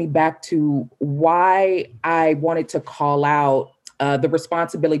circles me back to why I wanted to call out the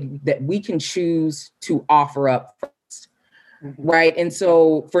responsibility that we can choose to offer up first, right? And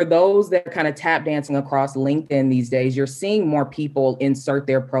so for those that are kind of tap dancing across LinkedIn these days, you're seeing more people insert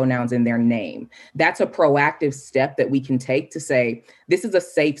their pronouns in their name. That's a proactive step that we can take to say, this is a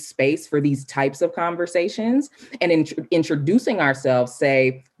safe space for these types of conversations. And introducing ourselves,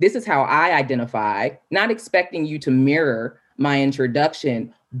 say, this is how I identify, not expecting you to mirror my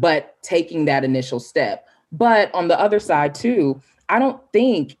introduction, but taking that initial step. But on the other side too, I don't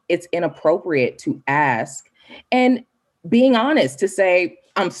think it's inappropriate to ask and being honest to say,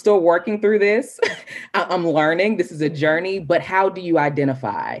 I'm still working through this. I'm learning. This is a journey, but how do you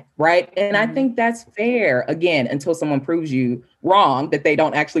identify, right? And I think that's fair, again, until someone proves you wrong, that they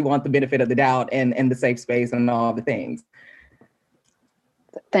don't actually want the benefit of the doubt and the safe space and all the things.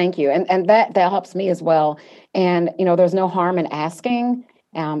 Thank you. And that helps me as well. And, there's no harm in asking,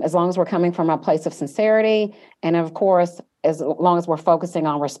 as long as we're coming from a place of sincerity. And of course, as long as we're focusing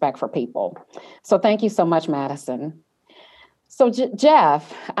on respect for people. So thank you so much, Madison. So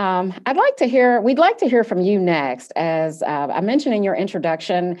Jeff, we'd like to hear from you next. As I mentioned in your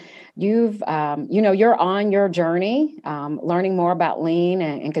introduction, you're on your journey, learning more about lean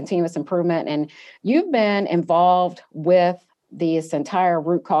and continuous improvement. And you've been involved with this entire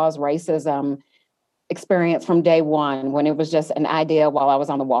root cause racism experience from day one when it was just an idea while I was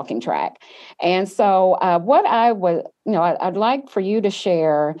on the walking track. And so what I would, I'd like for you to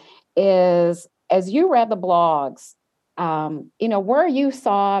share is, as you read the blogs, where you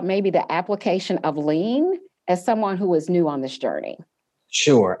saw maybe the application of lean as someone who is new on this journey.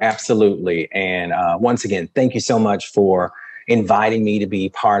 Sure, absolutely. And once again, thank you so much for inviting me to be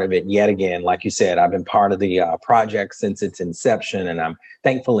part of it yet again. Like you said, I've been part of the project since its inception, and I'm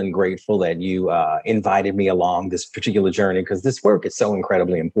thankful and grateful that you invited me along this particular journey, because this work is so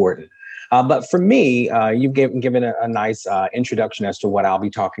incredibly important. But for me, you've given a nice introduction as to what I'll be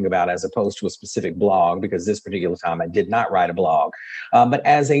talking about, as opposed to a specific blog, because this particular time I did not write a blog. But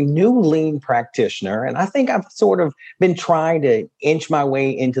as a new lean practitioner, and I think I've sort of been trying to inch my way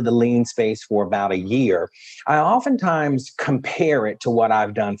into the lean space for about a year, I oftentimes compare it to what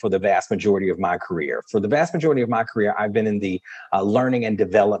I've done for the vast majority of my career. For the vast majority of my career, I've been in the learning and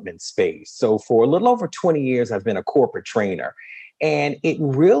development space. So for a little over 20 years, I've been a corporate trainer. And it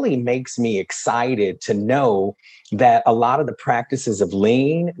really makes me excited to know that a lot of the practices of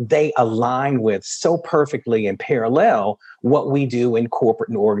lean, they align with so perfectly and parallel what we do in corporate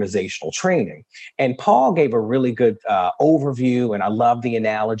and organizational training. And Paul gave a really good overview, and I love the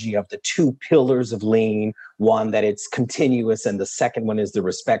analogy of the two pillars of lean, one that it's continuous, and the second one is the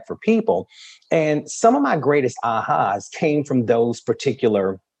respect for people. And some of my greatest ahas came from those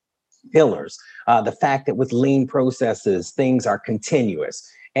particular pillars. The fact that with lean processes, things are continuous.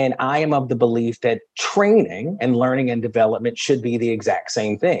 And I am of the belief that training and learning and development should be the exact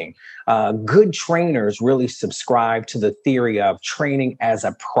same thing. Good trainers really subscribe to the theory of training as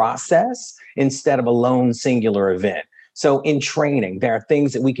a process instead of a lone singular event. So in training, there are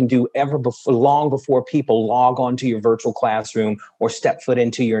things that we can do long before people log onto your virtual classroom or step foot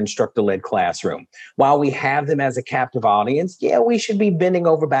into your instructor-led classroom. While we have them as a captive audience, yeah, we should be bending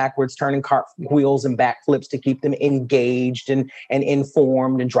over backwards, turning cartwheels and backflips to keep them engaged and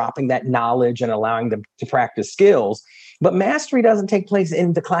informed, and dropping that knowledge and allowing them to practice skills. But mastery doesn't take place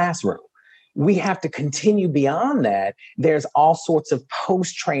in the classroom. We have to continue beyond that. There's all sorts of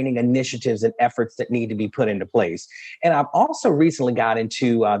post-training initiatives and efforts that need to be put into place. And I've also recently got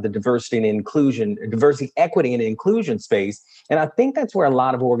into the diversity, equity, and inclusion space. And I think that's where a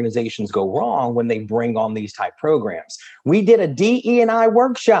lot of organizations go wrong when they bring on these type programs. We did a DE&I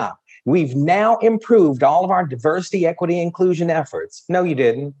workshop. We've now improved all of our diversity, equity, inclusion efforts. No, you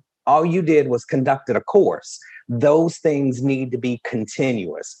didn't. All you did was conducted a course. Those things need to be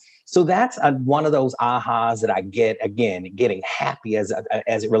continuous. So that's one of those ahas that I get, again, getting happy as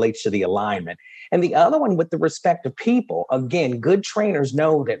it relates to the alignment. And the other one with the respect of people, again, good trainers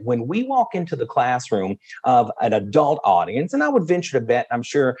know that when we walk into the classroom of an adult audience, and I would venture to bet, I'm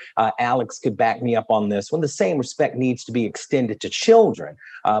sure Alex could back me up on this, when the same respect needs to be extended to children.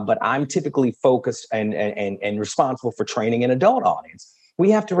 But I'm typically focused and responsible for training an adult audience. We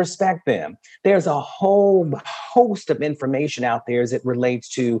have to respect them. There's a whole host of information out there as it relates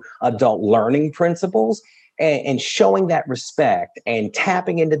to adult learning principles, and showing that respect and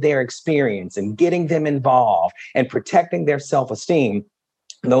tapping into their experience and getting them involved and protecting their self-esteem.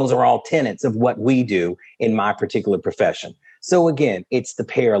 Those are all tenets of what we do in my particular profession. So again, it's the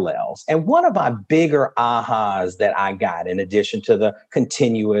parallels. And one of my bigger ahas that I got, in addition to the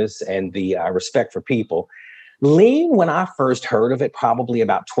continuous and the respect for people, lean, when I first heard of it, probably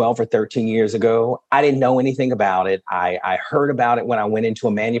about 12 or 13 years ago, I didn't know anything about it. I heard about it when I went into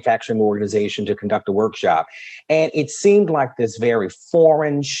a manufacturing organization to conduct a workshop. And it seemed like this very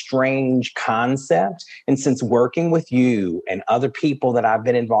foreign, strange concept. And since working with you and other people that I've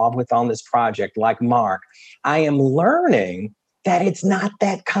been involved with on this project, like Mark, I am learning that it's not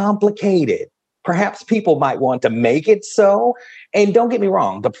that complicated. Perhaps people might want to make it so. And don't get me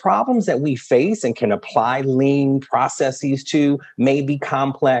wrong, the problems that we face and can apply lean processes to may be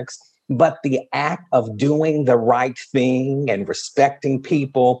complex, but the act of doing the right thing and respecting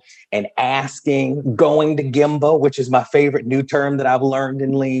people and asking, going to Gemba, which is my favorite new term that I've learned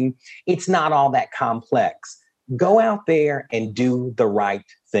in lean, it's not all that complex. Go out there and do the right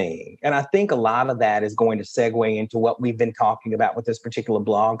thing. And I think a lot of that is going to segue into what we've been talking about with this particular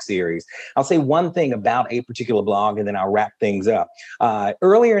blog series. I'll say one thing about a particular blog, and then I'll wrap things up.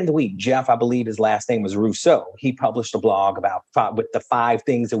 Earlier in the week, Jeff, I believe his last name was Rousseau. He published a blog about with the 5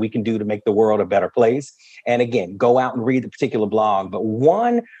 things that we can do to make the world a better place. And again, go out and read the particular blog. But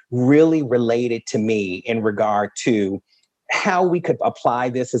one really related to me in regard to how we could apply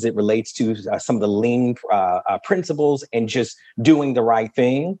this as it relates to some of the lean principles and just doing the right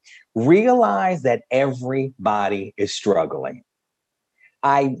thing. Realize that everybody is struggling.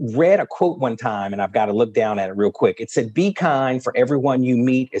 I read a quote one time, and I've got to look down at it real quick. It said, "Be kind, for everyone you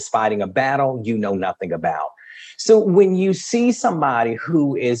meet is fighting a battle you know nothing about." So when you see somebody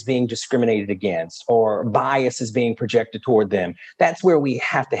who is being discriminated against or bias is being projected toward them, that's where we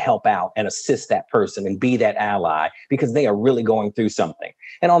have to help out and assist that person and be that ally, because they are really going through something.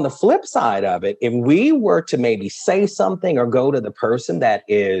 And on the flip side of it, if we were to maybe say something or go to the person that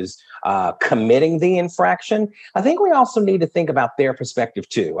is committing the infraction, I think we also need to think about their perspective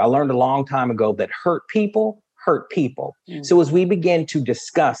too. I learned a long time ago that hurt people hurt people. So as we begin to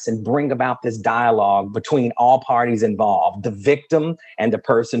discuss and bring about this dialogue between all parties involved, the victim and the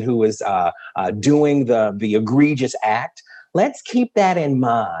person who is doing the egregious act, let's keep that in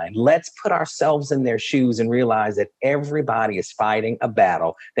mind. Let's put ourselves in their shoes and realize that everybody is fighting a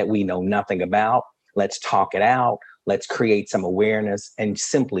battle that we know nothing about. Let's talk it out. Let's create some awareness and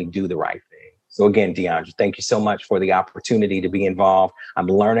simply do the right thing. So again, DeAndre, thank you so much for the opportunity to be involved. I'm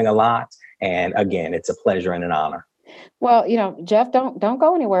learning a lot. And again, it's a pleasure and an honor. Well, Jeff, don't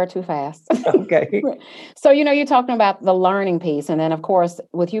go anywhere too fast. Okay. So, you're talking about the learning piece. And then, of course,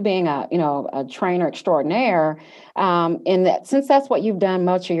 with you being a trainer extraordinaire, since that's what you've done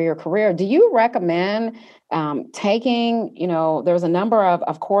much of your career, do you recommend taking, there's a number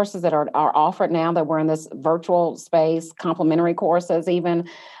of courses that are offered now that we're in this virtual space, complimentary courses, even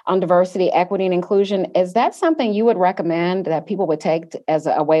on diversity, equity, and inclusion. Is that something you would recommend that people would take as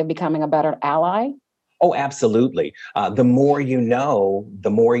a way of becoming a better ally? Oh, absolutely. The more you know, the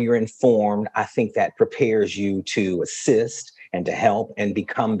more you're informed. I think that prepares you to assist and to help and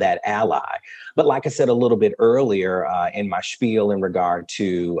become that ally. But like I said a little bit earlier in my spiel in regard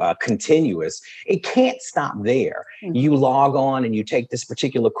to continuous, it can't stop there. Mm-hmm. You log on and you take this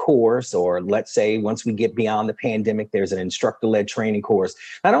particular course, or let's say once we get beyond the pandemic, there's an instructor-led training course.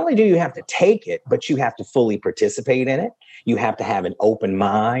 Not only do you have to take it, but you have to fully participate in it. You have to have an open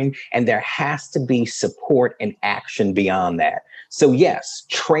mind, and there has to be support and action beyond that. So yes,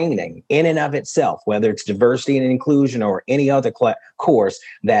 training in and of itself, whether it's diversity and inclusion or any other course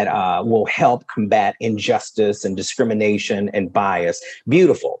that will help combat injustice and discrimination and bias,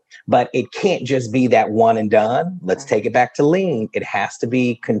 beautiful. But it can't just be that one and done. Let's take it back to lean. It has to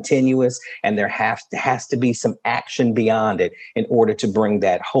be continuous, and there has to be some action beyond it in order to bring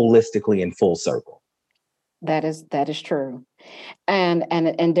that holistically in full circle. That is true. And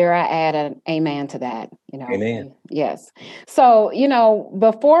dare I add an amen to that, Amen. Yes. So,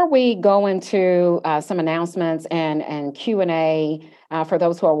 before we go into some announcements and Q&A for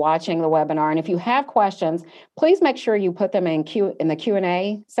those who are watching the webinar, and if you have questions, please make sure you put them in the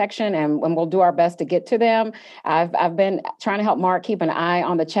Q&A section, and we'll do our best to get to them. I've been trying to help Mark keep an eye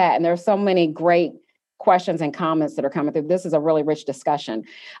on the chat, and there's so many great questions and comments that are coming through. This is a really rich discussion.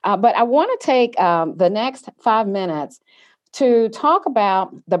 But I want to take the next 5 minutes to talk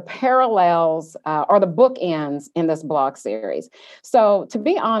about the parallels or the bookends in this blog series. So to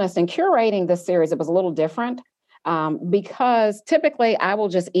be honest, in curating this series, it was a little different because typically I will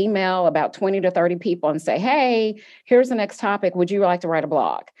just email about 20 to 30 people and say, hey, here's the next topic. Would you like to write a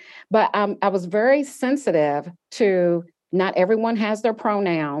blog? But I was very sensitive to not everyone has their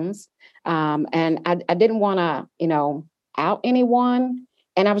pronouns. And I didn't want to, out anyone.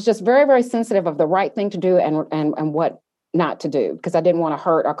 And I was just very, very sensitive of the right thing to do and what not to do, because I didn't want to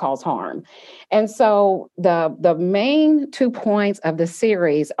hurt or cause harm. And so the main 2 points of the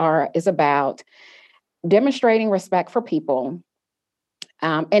series is about demonstrating respect for people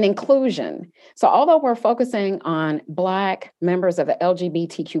and inclusion. So although we're focusing on Black members of the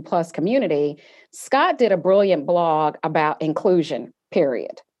LGBTQ plus community, Scott did a brilliant blog about inclusion,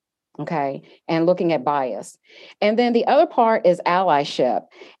 period. Okay, and looking at bias. And then the other part is allyship.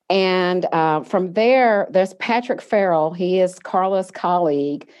 And from there's Patrick Farrell. He is Carla's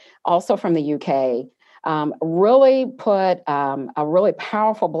colleague, also from the UK, really put a really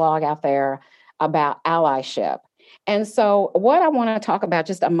powerful blog out there about allyship. And so what I want to talk about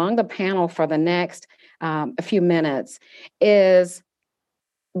just among the panel for the next a few minutes is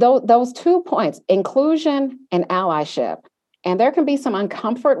those 2 points, inclusion and allyship. And there can be some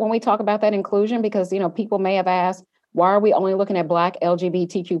uncomfort when we talk about that inclusion because, people may have asked, why are we only looking at Black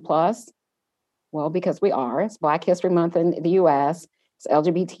LGBTQ plus? Well, because we are. It's Black History Month in the US. It's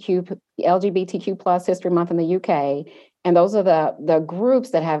LGBTQ plus History Month in the UK. And those are the groups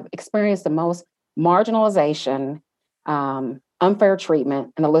that have experienced the most marginalization, unfair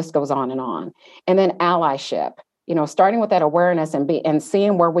treatment, and the list goes on. And then allyship, starting with that awareness and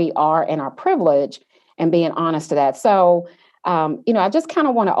seeing where we are in our privilege and being honest to that. So, I just kind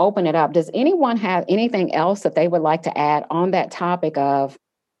of want to open it up. Does anyone have anything else that they would like to add on that topic of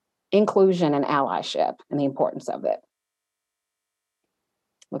inclusion and allyship and the importance of it?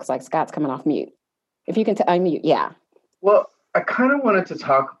 Looks like Scott's coming off mute. If you can unmute, yeah. Well, I kind of wanted to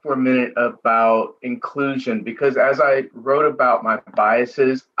talk for a minute about inclusion, because as I wrote about my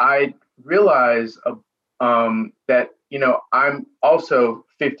biases, I realized that, I'm also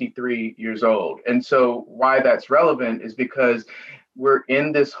 53 years old. And so why that's relevant is because we're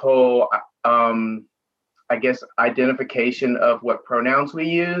in this whole, I guess, identification of what pronouns we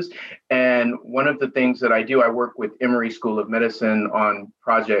use. And one of the things that I do, I work with Emory School of Medicine on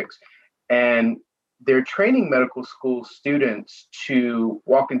projects, and they're training medical school students to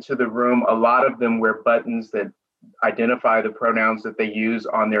walk into the room. A lot of them wear buttons that identify the pronouns that they use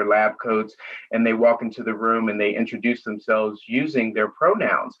on their lab coats, and they walk into the room and they introduce themselves using their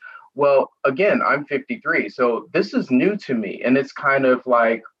pronouns. Well, again, I'm 53, so this is new to me, and it's kind of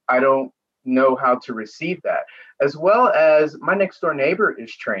like, I don't know how to receive that. As well as my next door neighbor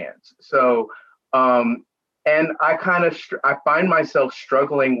is trans. So, and I I find myself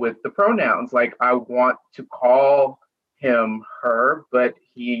struggling with the pronouns. Like, I want to call him her, but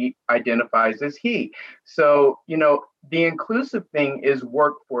he identifies as he. So, the inclusive thing is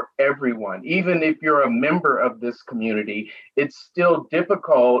work for everyone. Even if you're a member of this community, it's still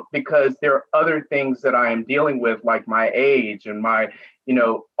difficult because there are other things that I am dealing with, like my age and my,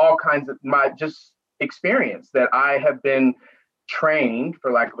 all kinds of my just experience that I have been trained,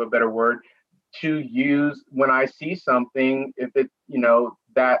 for lack of a better word, to use when I see something. If it,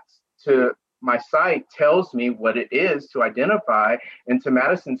 that's to my sight tells me what it is to identify. And to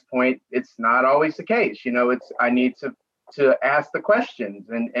Madison's point, it's not always the case. I need to ask the questions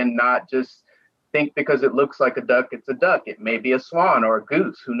and not just think because it looks like a duck, it's a duck. It may be a swan or a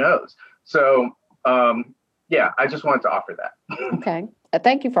goose, who knows? So, I just wanted to offer that. Okay.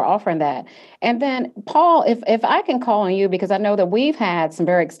 Thank you for offering that. And then, Paul, if I can call on you, because I know that we've had some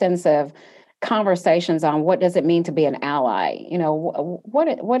very extensive conversations on what does it mean to be an ally.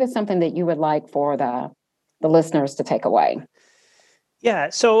 What is something that you would like for the listeners to take away?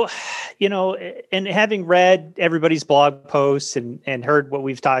 Yeah. So, and having read everybody's blog posts and heard what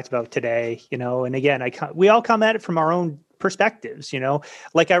we've talked about today, and again, we all come at it from our own perspectives,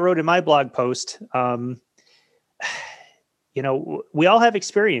 like I wrote in my blog post, we all have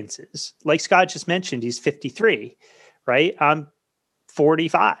experiences. Like Scott just mentioned, he's 53, right? I'm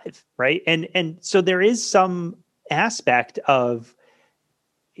 45, right? And so there is some aspect of,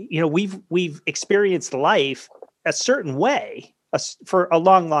 we've experienced life a certain way for a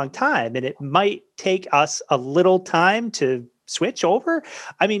long, long time. And it might take us a little time to switch over.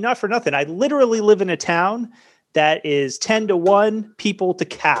 I mean, not for nothing. I literally live in a town that is 10-1 people to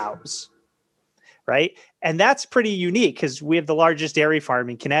cows, right? And that's pretty unique because we have the largest dairy farm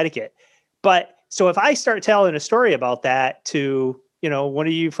in Connecticut. But so if I start telling a story about that to, one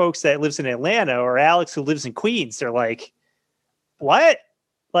of you folks that lives in Atlanta or Alex who lives in Queens, they're like, what?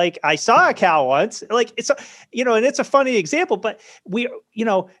 Like, I saw a cow once. Like, it's, and it's a funny example, but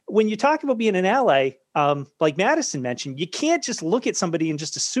when you talk about being an ally, like Madison mentioned, you can't just look at somebody and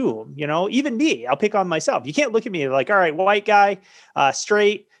just assume, even me, I'll pick on myself. You can't look at me like, all right, white guy,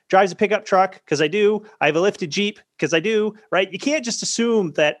 straight, drives a pickup truck, because I do. I have a lifted Jeep, because I do, right? You can't just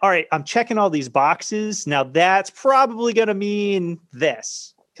assume that, all right, I'm checking all these boxes. Now that's probably going to mean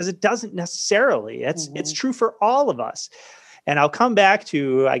this, because it doesn't necessarily. It's true for all of us. And I'll come back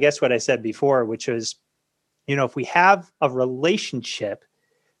to, I guess, what I said before, which was, if we have a relationship,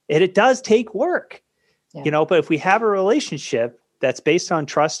 it does take work, but if we have a relationship that's based on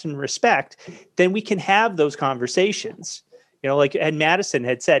trust and respect, then we can have those conversations. And Madison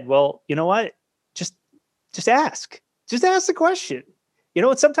had said, well, you know what? Just ask. Just ask the question.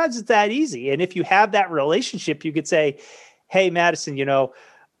 And sometimes it's that easy. And if you have that relationship, you could say, hey, Madison,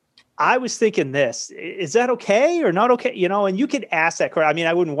 I was thinking this. Is that okay or not okay? And you could ask that question. I mean,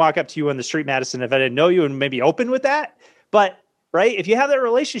 I wouldn't walk up to you on the street, Madison, if I didn't know you and maybe open with that. But right, if you have that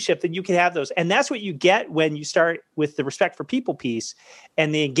relationship, then you can have those. And that's what you get when you start with the respect for people piece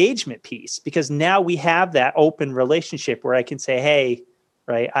and the engagement piece, because now we have that open relationship where I can say, hey,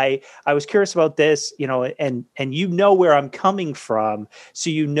 right, I was curious about this, and where I'm coming from.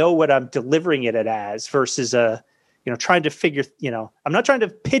 So what I'm delivering it as versus trying to figure, I'm not trying to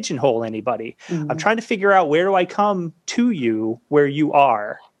pigeonhole anybody. I'm trying to figure out, where do I come to you where you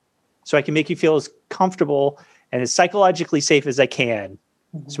are so I can make you feel as comfortable and as psychologically safe as I can,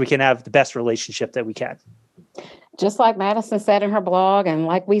 so we can have the best relationship that we can. Just like Madison said in her blog, and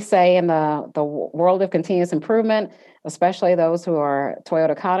like we say in the world of continuous improvement, especially those who are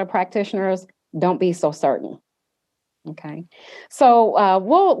Toyota Kata practitioners, don't be so certain. Okay, so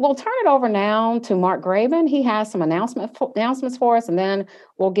we'll turn it over now to Mark Graven. He has some announcements for us, and then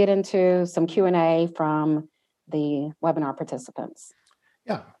we'll get into some Q&A from the webinar participants.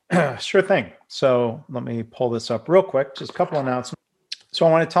 Yeah, sure thing. So let me pull this up real quick. Just a couple announcements. So I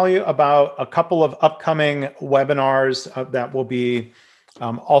want to tell you about a couple of upcoming webinars that will be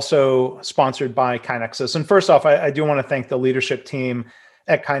also sponsored by KaiNexus. And first off, I do want to thank the leadership team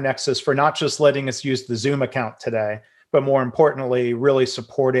at KaiNexus for not just letting us use the Zoom account today, but more importantly, really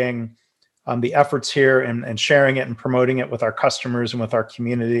supporting the efforts here and sharing it and promoting it with our customers and with our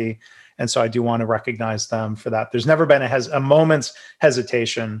community. And so I do want to recognize them for that. There's never been a moment's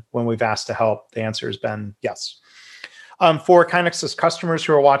hesitation when we've asked to help. The answer has been yes. For KaiNexus customers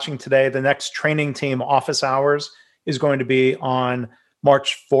who are watching today, the next training team office hours is going to be on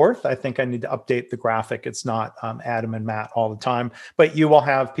March 4th. I think I need to update the graphic. It's not Adam and Matt all the time, but you will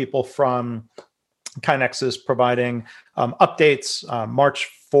have people from KaiNexus providing updates March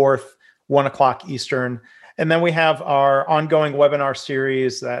 4th, 1 o'clock Eastern. And then we have our ongoing webinar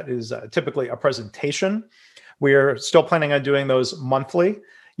series that is typically a presentation. We're still planning on doing those monthly.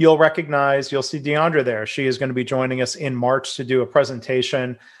 You'll see Deandra there. She is going to be joining us in March to do a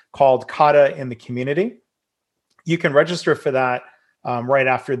presentation called Kata in the Community. You can register for that right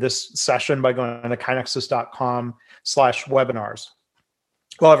after this session by going to kainexus.com/webinars.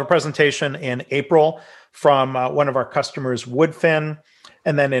 We'll have a presentation in April from one of our customers, Woodfin.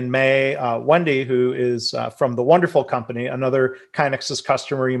 And then in May, Wendy, who is from The Wonderful Company, another KaiNexus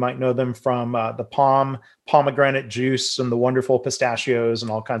customer. You might know them from the pomegranate juice and the wonderful pistachios and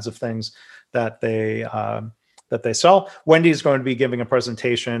all kinds of things that they sell. Wendy is going to be giving a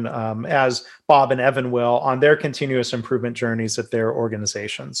presentation, as Bob and Evan will, on their continuous improvement journeys at their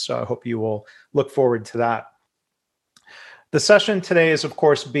organizations. So I hope you will look forward to that. The session today is, of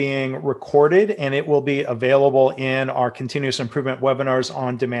course, being recorded, and it will be available in our Continuous Improvement Webinars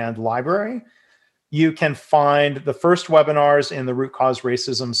on Demand library. You can find the first webinars in the Root Cause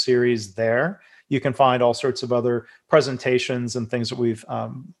Racism series there. You can find all sorts of other presentations and things that we've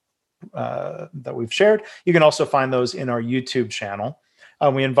shared. You can also find those in our YouTube channel.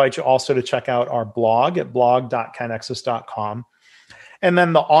 We invite you also to check out our blog at blog.kainexus.com. And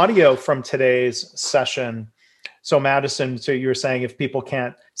then the audio from today's session. So Madison, so you were saying if people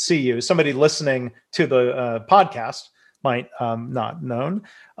can't see you, somebody listening to the podcast might not known.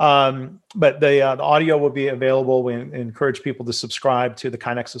 But the audio will be available. We encourage people to subscribe to the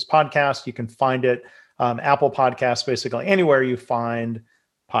KaiNexus podcast. You can find it Apple Podcasts, basically anywhere you find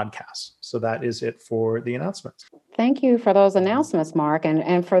podcasts. So that is it for the announcements. Thank you for those announcements, Mark.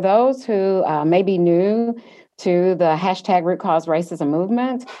 And for those who may be new to the hashtag Root Cause Racism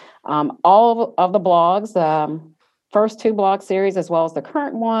movement, all of the blogs, first two blog series, as well as the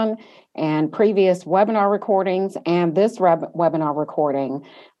current one and previous webinar recordings and this webinar recording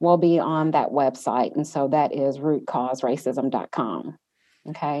will be on that website. And so that is rootcauseracism.com.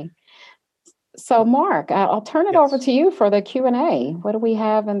 Okay. So Mark, I'll turn it over to you for the Q&A. What do we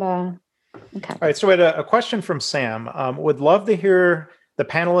have in the... Okay. All right, so we had a question from Sam. Would love to hear the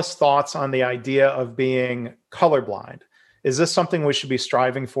panelists' thoughts on the idea of being colorblind. Is this something we should be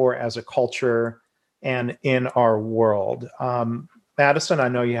striving for as a culture and in our world? Madison, I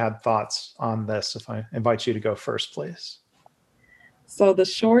know you had thoughts on this. If I invite you to go first, please. So the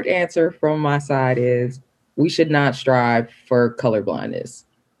short answer from my side is we should not strive for colorblindness.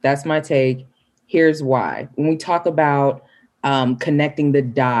 That's my take. Here's why. When we talk about connecting the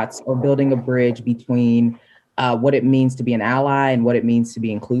dots or building a bridge between what it means to be an ally and what it means to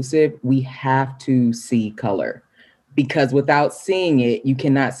be inclusive, we have to see color. Because without seeing it, you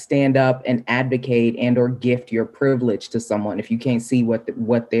cannot stand up and advocate and or gift your privilege to someone if you can't see what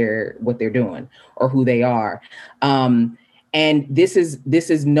they're doing or who they are. And this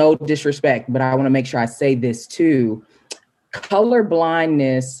is no disrespect, but I want to make sure I say this too. Color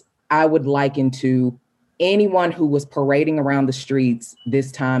blindness, I would liken to anyone who was parading around the streets this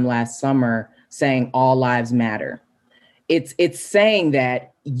time last summer saying all lives matter. It's saying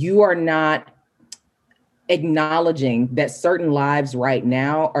that you are not acknowledging that certain lives right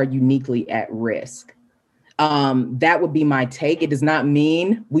now are uniquely at risk. That would be my take. It does not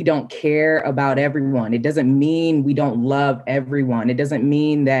mean we don't care about everyone. It doesn't mean we don't love everyone. It doesn't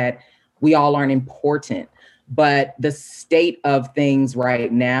mean that we all aren't important. But the state of things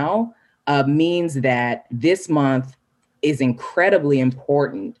right now means that this month is incredibly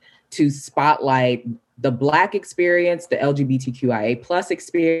important to spotlight the Black experience, the LGBTQIA plus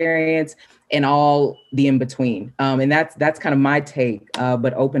experience, and all the in between. And that's kind of my take,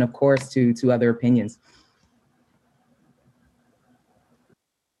 but open, of course, to other opinions.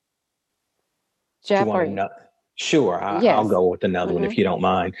 Jeff, Do you want Sure, I'll Yes. go with another one if you don't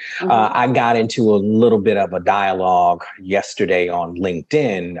mind. Mhm. I got into a little bit of a dialogue yesterday on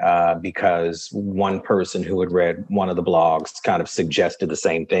LinkedIn because one person who had read one of the blogs kind of suggested the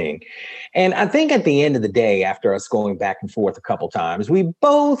same thing. And I think at the end of the day, after us going back and forth a couple times, we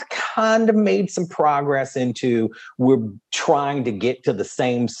both kind of made some progress into we're trying to get to the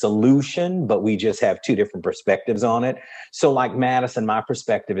same solution, but we just have two different perspectives on it. So like Madison, my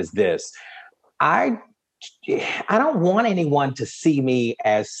perspective is this. I don't want anyone to see me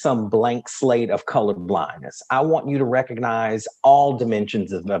as some blank slate of color blindness. I want you to recognize all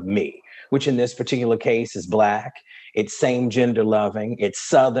dimensions of me, which in this particular case is Black, it's same gender loving, it's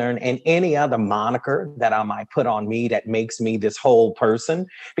Southern, and any other moniker that I might put on me that makes me this whole person.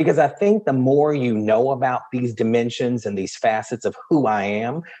 Because I think the more you know about these dimensions and these facets of who I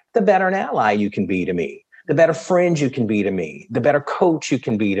am, the better an ally you can be to me, the better friend you can be to me, the better coach you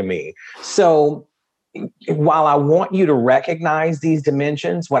can be to me. So while I want you to recognize these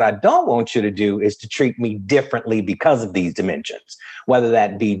dimensions, what I don't want you to do is to treat me differently because of these dimensions, whether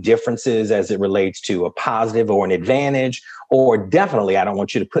that be differences as it relates to a positive or an advantage, or definitely I don't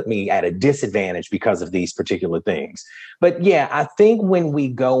want you to put me at a disadvantage because of these particular things. But yeah, I think when we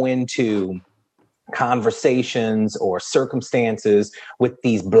go into conversations or circumstances with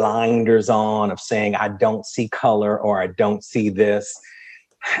these blinders on of saying, I don't see color or I don't see this,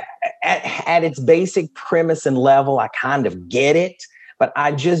 at its basic premise and level, I kind of get it, but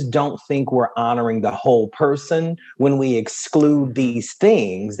I just don't think we're honoring the whole person when we exclude these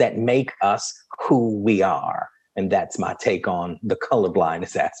things that make us who we are. And that's my take on the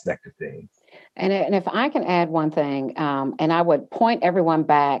colorblindness aspect of things. And if I can add one thing, and I would point everyone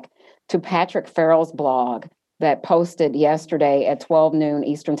back to Patrick Farrell's blog that posted yesterday at 12 noon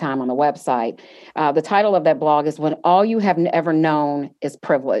Eastern time on the website. The title of that blog is "When All You Have Ever Known Is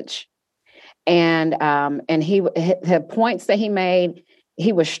Privilege." And the points that he made,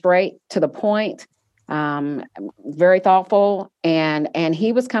 he was straight to the point, very thoughtful, and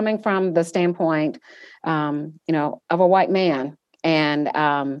he was coming from the standpoint, of a white man.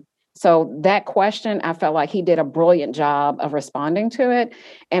 And so that question, I felt like he did a brilliant job of responding to it.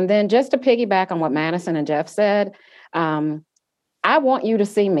 And then just to piggyback on what Madison and Jeff said, I want you to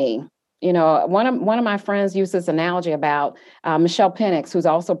see me. You know, one of my friends used this analogy about Michelle Penix, who's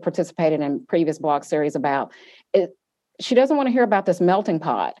also participated in previous blog series about it. She doesn't want to hear about this melting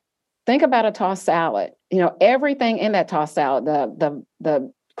pot. Think about a tossed salad. You know, everything in that tossed salad,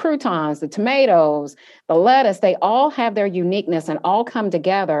 the croutons, the tomatoes, the lettuce, they all have their uniqueness and all come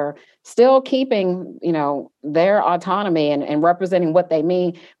together, still keeping, their autonomy and representing what they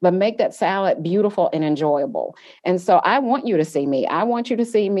mean, but make that salad beautiful and enjoyable. And so I want you to see me. I want you to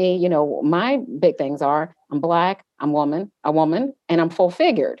see me, my big things are I'm Black, I'm a woman, and I'm full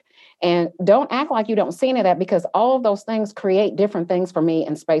figured. And don't act like you don't see any of that, because all of those things create different things for me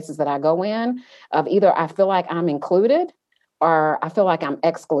in spaces that I go in of either I feel like I'm included or I feel like I'm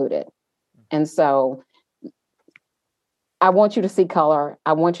excluded. And so I want you to see color.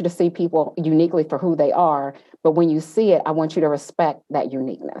 I want you to see people uniquely for who they are. But when you see it, I want you to respect that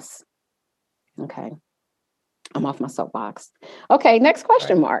uniqueness. Okay. I'm off my soapbox. Okay, next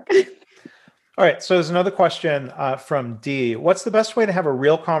question, Mark. All right, so there's another question from D. What's the best way to have a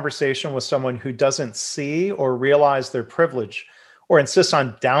real conversation with someone who doesn't see or realize their privilege, or insists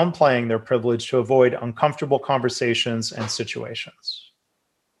on downplaying their privilege to avoid uncomfortable conversations and situations?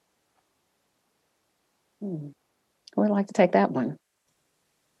 Who would like to take that one?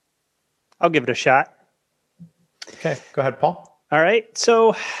 I'll give it a shot. Okay, go ahead, Paul. All right.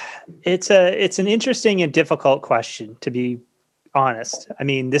 So it's an interesting and difficult question, to be honest. I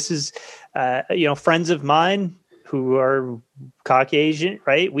mean, this is, friends of mine who are Caucasian,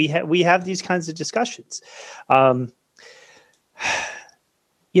 right? We have these kinds of discussions. I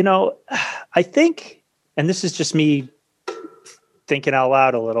think, and this is just me thinking out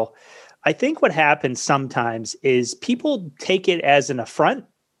loud a little, I think what happens sometimes is people take it as an affront,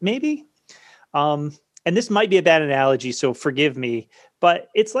 maybe. And this might be a bad analogy, so forgive me, but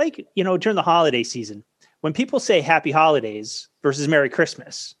it's like, during the holiday season, when people say Happy Holidays versus Merry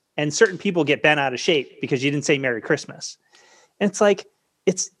Christmas, and certain people get bent out of shape because you didn't say Merry Christmas. And it's like,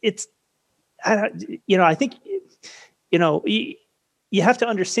 I think, you have to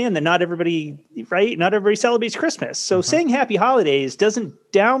understand that not everybody celebrates Christmas. So saying Happy Holidays doesn't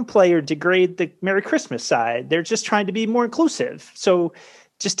downplay or degrade the Merry Christmas side. They're just trying to be more inclusive. So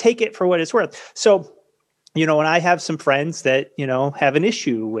just take it for what it's worth. So, and I have some friends that, have an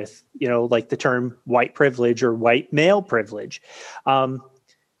issue with, like the term white privilege or white male privilege.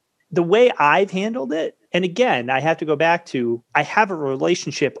 The way I've handled it And again, I have to go back to, I have a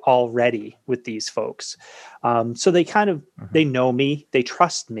relationship already with these folks. So they kind of, they know me, they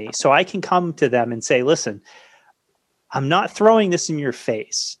trust me. So I can come to them and say, listen, I'm not throwing this in your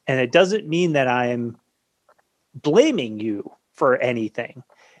face. And it doesn't mean that I am blaming you for anything.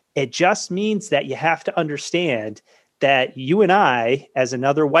 It just means that you have to understand that you and I, as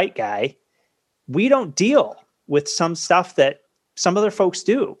another white guy, we don't deal with some stuff that some other folks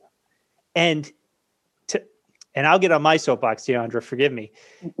do. And I'll get on my soapbox, Deandra, forgive me.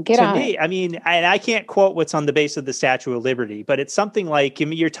 To me, I mean, and I can't quote what's on the base of the Statue of Liberty, but it's something like, give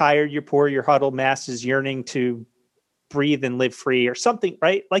me you're tired, you're poor, your huddled masses yearning to breathe and live free or something,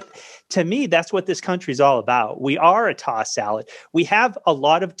 right? Like, to me, that's what this country is all about. We are a tossed salad. We have a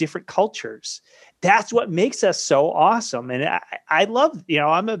lot of different cultures. That's what makes us so awesome. And I love,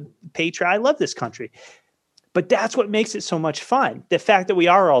 I'm a patriot. I love this country. But that's what makes it so much fun. The fact that we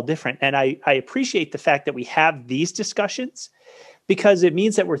are all different. And I appreciate the fact that we have these discussions, because it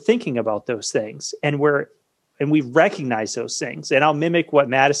means that we're thinking about those things and we recognize those things. And I'll mimic what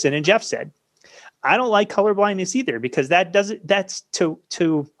Madison and Jeff said. I don't like colorblindness either, because that's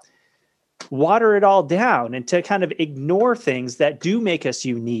to water it all down and to kind of ignore things that do make us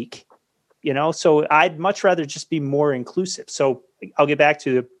unique, so I'd much rather just be more inclusive. So I'll get back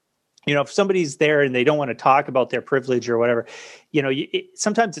to if somebody's there and they don't want to talk about their privilege or whatever,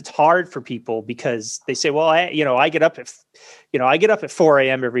 sometimes it's hard for people because they say, well, I get up at 4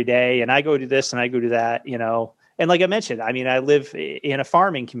 a.m. every day and I go do this and I go do that, And like I mentioned, I mean, I live in a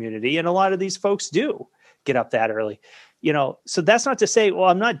farming community and a lot of these folks do get up that early, so that's not to say, well,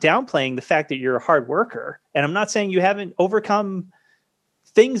 I'm not downplaying the fact that you're a hard worker, and I'm not saying you haven't overcome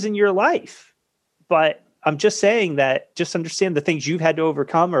things in your life, but I'm just saying that just understand the things you've had to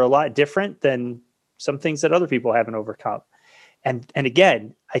overcome are a lot different than some things that other people haven't overcome. And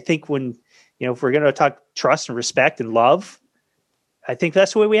again, I think when, if we're going to talk trust and respect and love, I think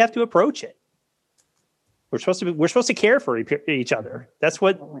that's the way we have to approach it. We're supposed to care for each other. That's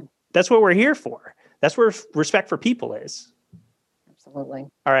what we're here for. That's where respect for people is. Absolutely.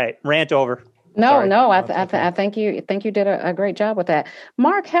 All right. Rant over. No, I think you did a great job with that.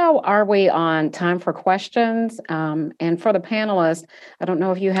 Mark, how are we on time for questions? And for the panelists, I don't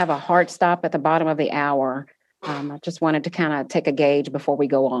know if you have a hard stop at the bottom of the hour. I just wanted to kind of take a gauge before we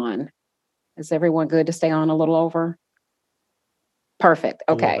go on. Is everyone good to stay on a little over? Perfect.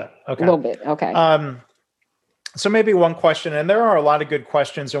 Okay. A little bit. Okay. So maybe one question, and there are a lot of good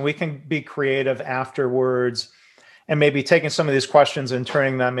questions, and we can be creative afterwards and maybe taking some of these questions and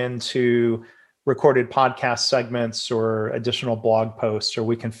turning them into recorded podcast segments or additional blog posts, or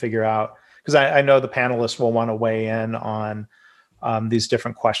we can figure out, because I know the panelists will want to weigh in on these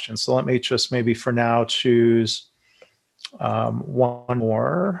different questions. So let me just maybe for now choose one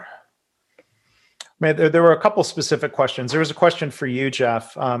more. There were a couple specific questions. There was a question for you,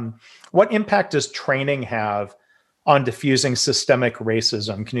 Jeff. What impact does training have on diffusing systemic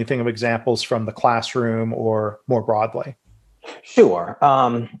racism? Can you think of examples from the classroom or more broadly? Sure.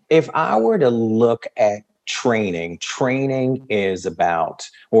 If I were to look at training is about,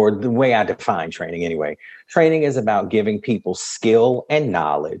 or the way I define training anyway, training is about giving people skill and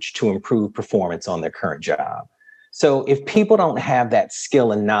knowledge to improve performance on their current job. So if people don't have that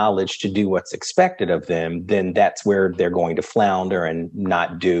skill and knowledge to do what's expected of them, then that's where they're going to flounder and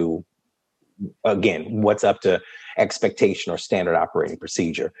not do, again, what's up to expectation or standard operating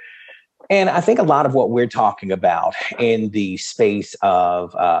procedure. And I think a lot of what we're talking about in the space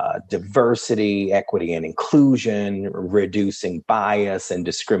of diversity, equity, and inclusion, reducing bias and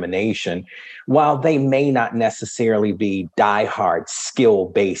discrimination, while they may not necessarily be diehard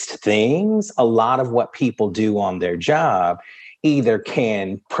skill-based things, a lot of what people do on their job either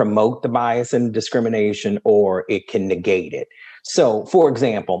can promote the bias and discrimination or it can negate it. So, for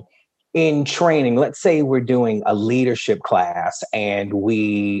example, in training, let's say we're doing a leadership class and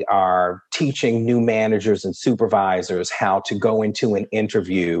we are teaching new managers and supervisors how to go into an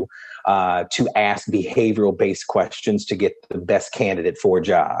interview to ask behavioral-based questions to get the best candidate for a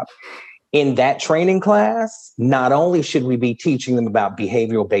job. In that training class, not only should we be teaching them about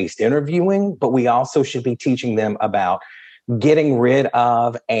behavioral-based interviewing, but we also should be teaching them about getting rid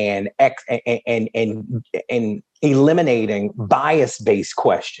of and eliminating bias-based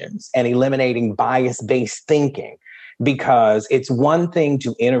questions and eliminating bias-based thinking, because it's one thing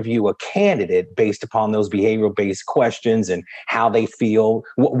to interview a candidate based upon those behavioral-based questions and how they feel,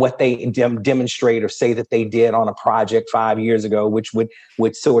 what they demonstrate or say that they did on a project 5 years ago, which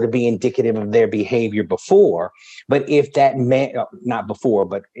would sort of be indicative of their behavior before. But if that not before,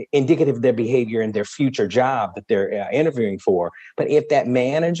 but indicative of their behavior in their future job that they're interviewing for. But if that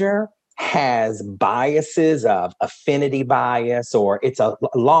manager has biases of affinity bias, or it's a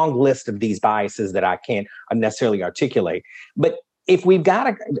long list of these biases that I can't necessarily articulate. But if we've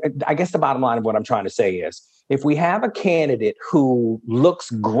got I guess the bottom line of what I'm trying to say is, if we have a candidate who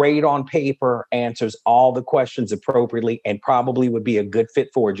looks great on paper, answers all the questions appropriately, and probably would be a good fit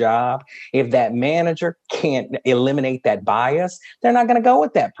for a job, if that manager can't eliminate that bias, they're not going to go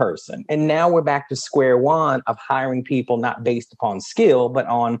with that person. And now we're back to square one of hiring people not based upon skill, but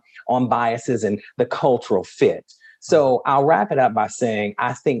on biases and the cultural fit. So I'll wrap it up by saying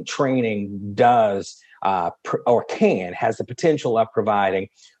I think training has the potential of providing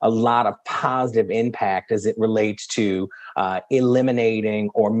a lot of positive impact as it relates to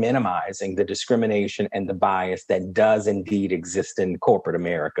eliminating or minimizing the discrimination and the bias that does indeed exist in corporate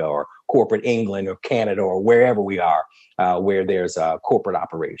America or corporate England or Canada or wherever we are, where there's corporate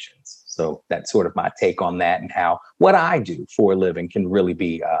operations. So that's sort of my take on that, and how what I do for a living can really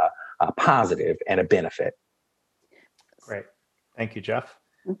be a positive and a benefit. Great. Thank you, Jeff.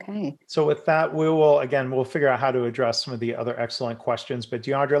 Okay. So with that, we'll figure out how to address some of the other excellent questions. But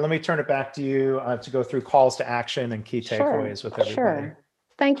Deandra, let me turn it back to you to go through calls to action and key takeaways with everybody. Sure.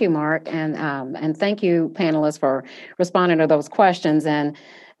 Thank you, Mark. And thank you, panelists, for responding to those questions. And,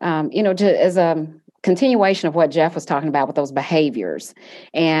 as a continuation of what Jeff was talking about with those behaviors.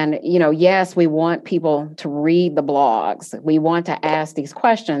 And, yes, we want people to read the blogs. We want to ask these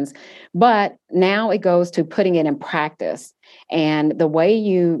questions, but now it goes to putting it in practice. And the way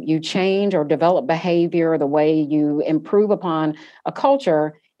you change or develop behavior, the way you improve upon a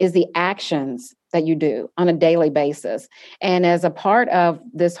culture is the actions that you do on a daily basis. And as a part of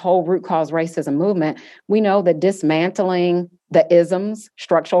this whole root cause racism movement, we know that dismantling the isms,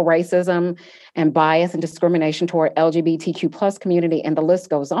 structural racism and bias and discrimination toward LGBTQ plus community, and the list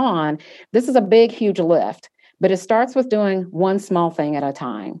goes on, this is a big, huge lift. But it starts with doing one small thing at a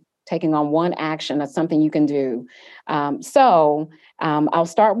time, taking on one action. That's something you can do. I'll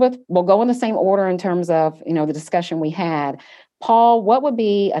start with, we'll go in the same order in terms of, the discussion we had. Paul, what would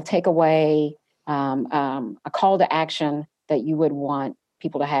be a takeaway, a call to action that you would want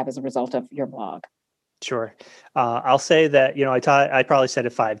people to have as a result of your blog? Sure. I'll say that, I probably said it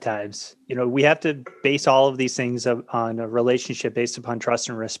 5 times. We have to base all of these things on a relationship based upon trust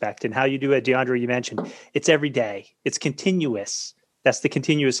and respect. And how you do it, Deandra, you mentioned, it's every day. It's continuous. That's the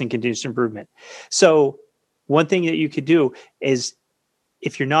continuous and continuous improvement. So one thing that you could do is,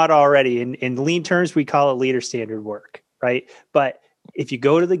 if you're not already, in lean terms, we call it leader standard work, right? But if you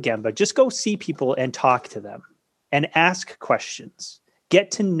go to the Gemba, just go see people and talk to them and ask questions,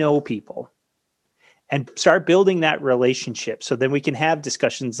 get to know people, and start building that relationship. So then we can have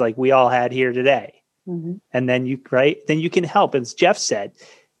discussions like we all had here today. Mm-hmm. And then you can help. As Jeff said,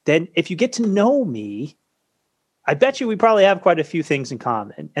 then if you get to know me, I bet you we probably have quite a few things in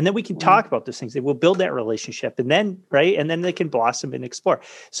common. And then we can talk about those things. We'll build that relationship, and then, and then they can blossom and explore.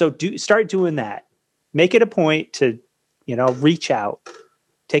 So start doing that. Make it a point to, reach out,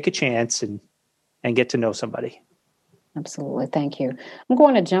 take a chance and get to know somebody. Absolutely. Thank you. I'm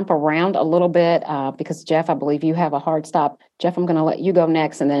going to jump around a little bit because, Jeff, I believe you have a hard stop. Jeff, I'm going to let you go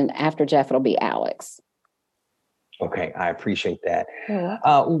next. And then after Jeff, it'll be Alex. Okay, I appreciate that.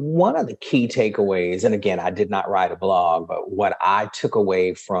 One of the key takeaways, and again, I did not write a blog, but what I took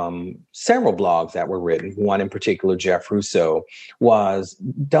away from several blogs that were written, one in particular, Jeff Rousseau, was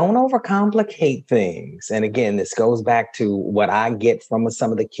don't overcomplicate things. And again, this goes back to what I get from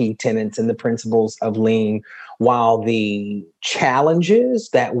some of the key tenets and the principles of lean. While the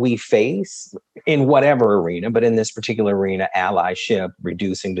challenges that we face in whatever arena, but in this particular arena, allyship,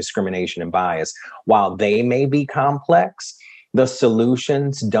 reducing discrimination and bias, while they may be complex, the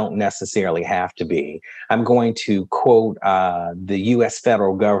solutions don't necessarily have to be. I'm going to quote the U.S.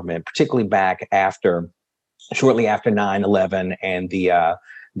 federal government, particularly back shortly after 9/11 and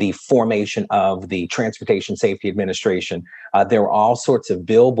the formation of the Transportation Safety Administration. There were all sorts of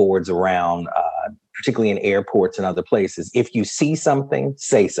billboards around, particularly in airports and other places. If you see something,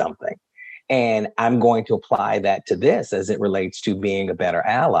 say something. And I'm going to apply that to this as it relates to being a better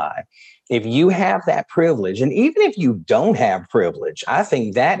ally. If you have that privilege, and even if you don't have privilege, I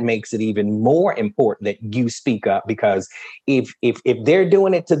think that makes it even more important that you speak up, because if they're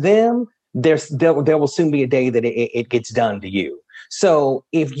doing it to them, there will soon be a day that it gets done to you. So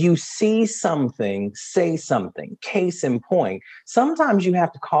if you see something, say something. Case in point, sometimes you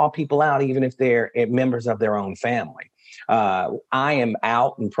have to call people out, even if they're members of their own family. I am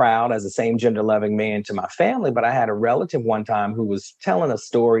out and proud as a same gender loving man to my family, but I had a relative one time who was telling a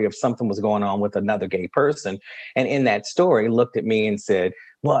story of something was going on with another gay person. And in that story looked at me and said,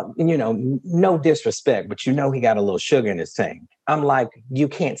 well, no disrespect, but he got a little sugar in his tank. I'm like, you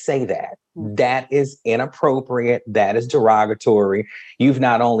can't say that. That is inappropriate. That is derogatory. You've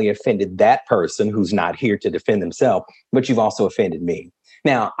not only offended that person who's not here to defend themselves, but you've also offended me.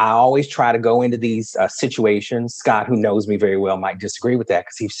 Now, I always try to go into these situations. Scott, who knows me very well, might disagree with that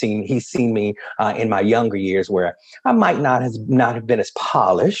because he's seen me in my younger years where I might not have been as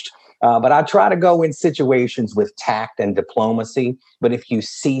polished. But I try to go in situations with tact and diplomacy. But if you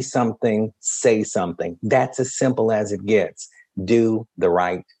see something, say something. That's as simple as it gets. Do the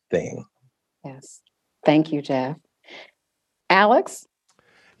right thing. Yes. Thank you, Jeff. Alex?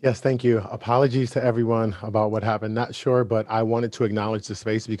 Yes, thank you. Apologies to everyone about what happened. Not sure, but I wanted to acknowledge the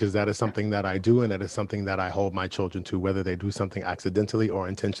space because that is something that I do, and that is something that I hold my children to, whether they do something accidentally or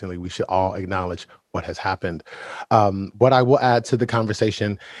intentionally. We should all acknowledge what has happened. What I will add to the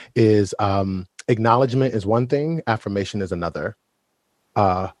conversation is acknowledgement is one thing, affirmation is another.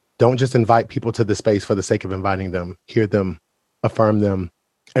 Don't just invite people to the space for the sake of inviting them. Hear them, affirm them,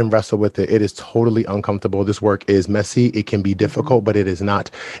 and wrestle with it. It is totally uncomfortable. This work is messy. It can be difficult, but it is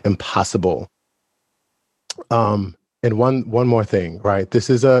not impossible. And one more thing, right? This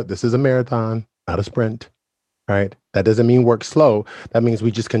is a marathon, not a sprint, right? That doesn't mean work slow. That means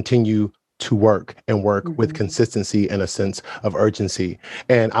we just continue to work and work with consistency and a sense of urgency.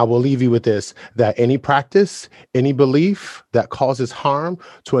 And I will leave you with this, that any practice, any belief that causes harm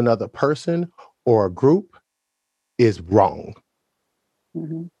to another person or a group is wrong.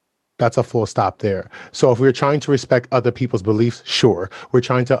 That's a full stop there. So if we're trying to respect other people's beliefs, sure. We're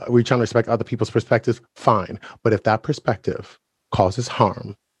trying to respect other people's perspectives, fine. But if that perspective causes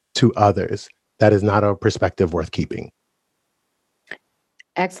harm to others, that is not a perspective worth keeping.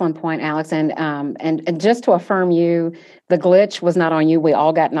 Excellent point, Alex. And just to affirm you, the glitch was not on you. We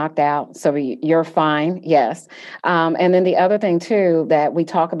all got knocked out. So you're fine. Yes. And then the other thing too, that we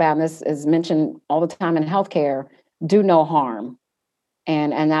talk about, and this is mentioned all the time in healthcare, do no harm.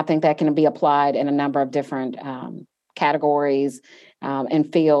 And I think that can be applied in a number of different categories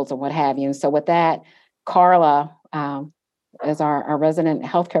and fields or what have you. So with that, Carla, as our resident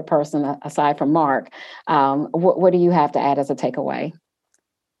healthcare person, aside from Mark, what do you have to add as a takeaway?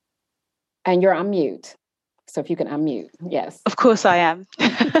 And you're on mute. So if you can unmute, yes. Of course I am.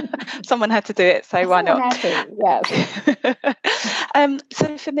 Someone had to do it, so why not? Yes.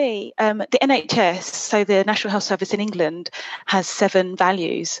 So for me, the NHS, so the National Health Service in England, has 7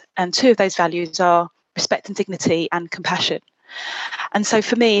 values, and 2 of those values are respect and dignity and compassion. And so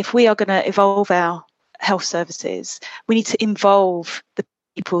for me, if we are going to evolve our health services, we need to involve the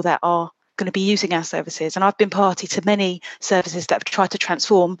people that are going to be using our services. And I've been party to many services that have tried to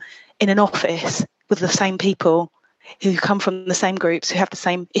transform in an office with the same people who come from the same groups, who have the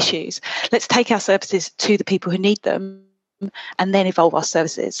same issues. Let's take our services to the people who need them and then evolve our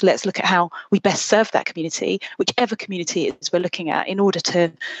services. Let's look at how we best serve that community, whichever community it is we're looking at, in order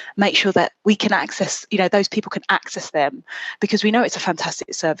to make sure that we can access, those people can access them, because we know it's a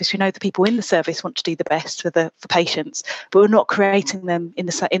fantastic service. We know the people in the service want to do the best for patients, but we're not creating them in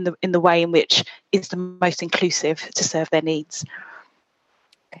the way in which is the most inclusive to serve their needs.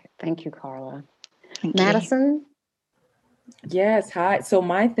 Okay, thank you, Carla. Thank Madison? Yes, hi. So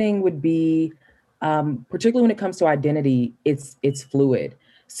my thing would be, particularly when it comes to identity, it's fluid.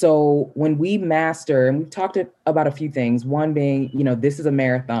 So when we master, and we've talked about a few things, one being, this is a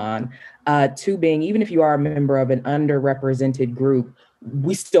marathon, 2 being, even if you are a member of an underrepresented group,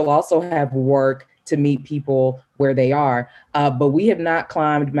 we still also have work to meet people where they are. But we have not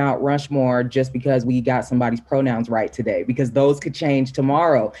climbed Mount Rushmore just because we got somebody's pronouns right today, because those could change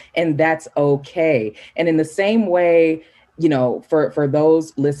tomorrow, and that's okay. And in the same way, for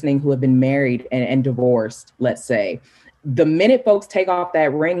those listening who have been married and divorced, let's say, the minute folks take off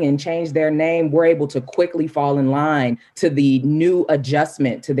that ring and change their name, we're able to quickly fall in line to the new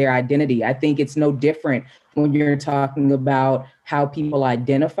adjustment to their identity. I think it's no different when you're talking about how people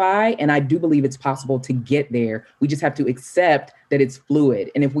identify. And I do believe it's possible to get there. We just have to accept that it's fluid.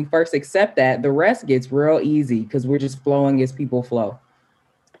 And if we first accept that, the rest gets real easy because we're just flowing as people flow.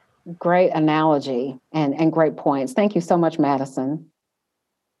 Great analogy and great points. Thank you so much, Madison.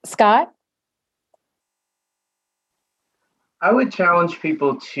 Scott? I would challenge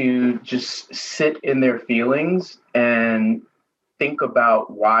people to just sit in their feelings and think about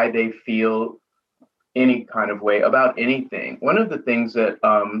why they feel any kind of way about anything. One of the things that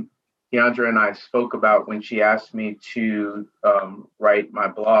Deandra and I spoke about when she asked me to write my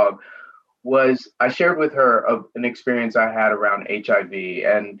blog was I shared with her of an experience I had around HIV.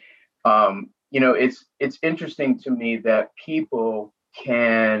 And, it's interesting to me that people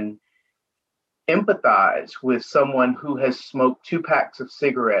can empathize with someone who has smoked 2 packs of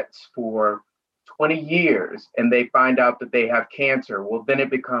cigarettes for 20 years and they find out that they have cancer. Well, then it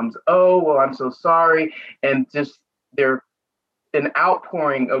becomes, oh, well, I'm so sorry. And just they're an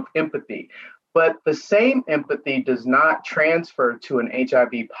outpouring of empathy. But the same empathy does not transfer to an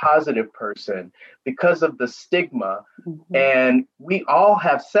HIV positive person because of the stigma. Mm-hmm. And we all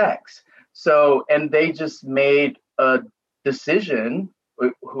have sex. So, and they just made a decision,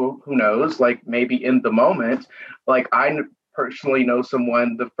 who knows, like maybe in the moment, like I personally know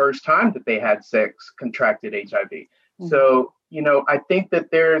someone the first time that they had sex contracted HIV. Mm-hmm. So, I think that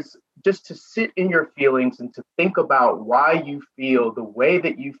there's just to sit in your feelings and to think about why you feel the way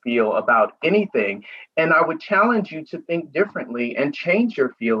that you feel about anything. And I would challenge you to think differently and change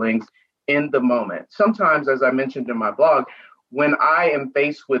your feelings in the moment. Sometimes, as I mentioned in my blog, when I am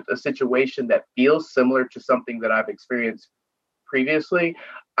faced with a situation that feels similar to something that I've experienced previously,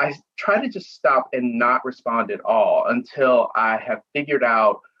 I try to just stop and not respond at all until I have figured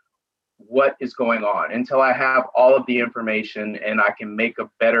out what is going on, until I have all of the information and I can make a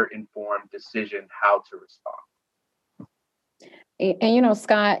better informed decision how to respond. And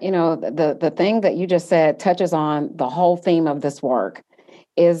Scott, the thing that you just said touches on the whole theme of this work,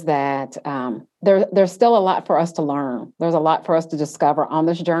 is that there's still a lot for us to learn. There's a lot for us to discover on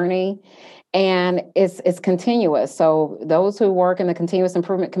this journey. And it's continuous. So those who work in the continuous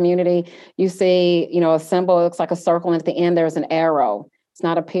improvement community, you see, a symbol, it looks like a circle, and at the end there's an arrow. It's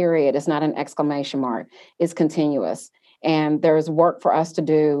not a period. It's not an exclamation mark. It's continuous. And there's work for us to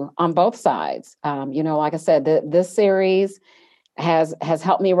do on both sides. Like I said, this series has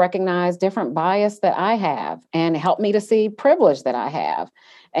helped me recognize different bias that I have and helped me to see privilege that I have,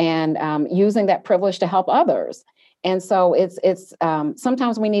 and using that privilege to help others. And so it's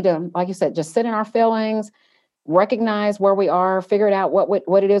sometimes we need to, like you said, just sit in our feelings, recognize where we are, figure it out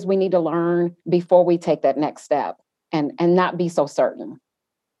what it is we need to learn before we take that next step, and not be so certain.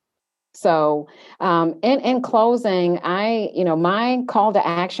 So in closing, my call to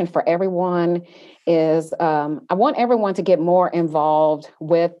action for everyone is I want everyone to get more involved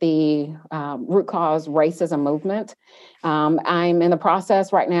with the root cause racism movement. I'm in the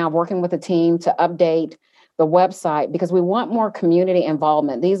process right now of working with a team to update the website because we want more community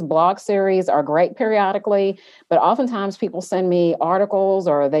involvement. These blog series are great periodically, but oftentimes people send me articles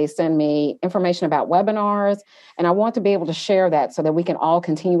or they send me information about webinars, and I want to be able to share that so that we can all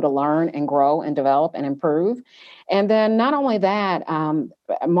continue to learn and grow and develop and improve. And then not only that,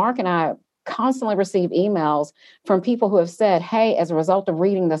 Mark and I constantly receive emails from people who have said, hey, as a result of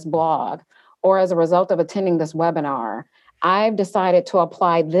reading this blog or as a result of attending this webinar, I've decided to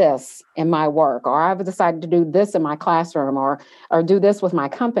apply this in my work, or I've decided to do this in my classroom, or do this with my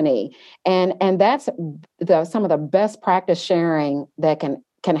company. And that's some of the best practice sharing that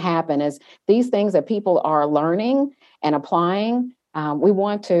can happen, is these things that people are learning and applying. We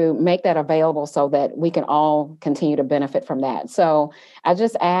want to make that available so that we can all continue to benefit from that. So I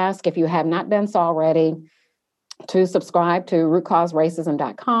just ask, if you have not done so already, to subscribe to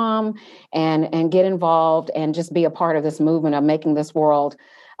rootcauseracism.com and get involved and just be a part of this movement of making this world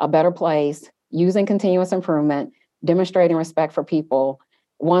a better place, using continuous improvement, demonstrating respect for people,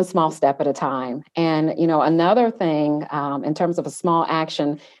 one small step at a time. And, another thing in terms of a small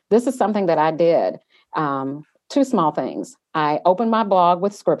action, this is something that I did. 2 small things. I opened my blog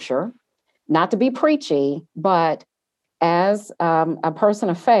with scripture, not to be preachy, but as a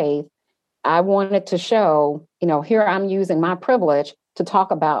person of faith, I wanted to show, here I'm using my privilege to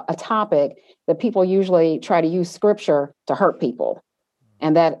talk about a topic that people usually try to use scripture to hurt people.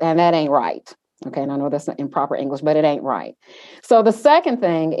 And that ain't right. Okay. And I know that's not improper English, but it ain't right. So the second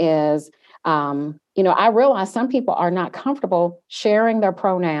thing is, I realize some people are not comfortable sharing their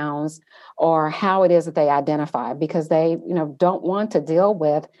pronouns or how it is that they identify because they, don't want to deal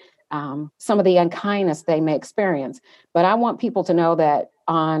with some of the unkindness they may experience. But I want people to know that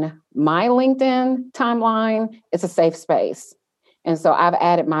on my LinkedIn timeline, it's a safe space. And so I've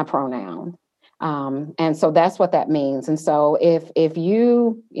added my pronoun. And so that's what that means. And so if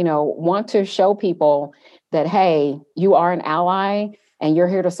you, want to show people that, hey, you are an ally and you're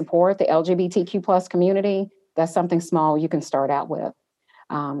here to support the LGBTQ plus community, that's something small you can start out with.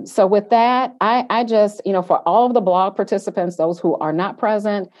 So with that, I just, for all of the blog participants, those who are not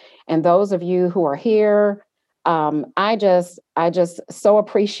present and those of you who are here, I just so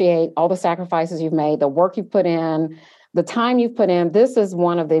appreciate all the sacrifices you've made, the work you've put in, the time you've put in. This is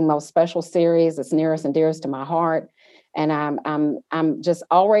one of the most special series that's nearest and dearest to my heart. And I'm just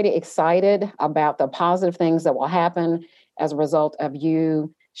already excited about the positive things that will happen as a result of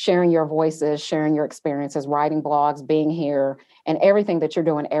you sharing your voices, sharing your experiences, writing blogs, being here, and everything that you're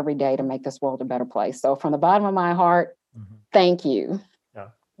doing every day to make this world a better place. So from the bottom of my heart, thank you. Yeah.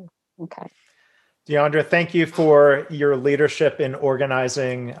 Okay. Deandra, thank you for your leadership in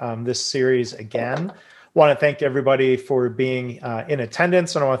organizing this series again. I want to thank everybody for being in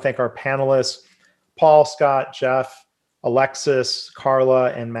attendance, and I want to thank our panelists, Paul, Scott, Jeff, Alexis,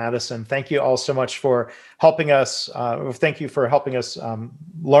 Carla, and Madison. Thank you all so much for helping us. Thank you for helping us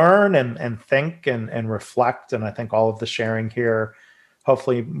learn and think and reflect. And I think all of the sharing here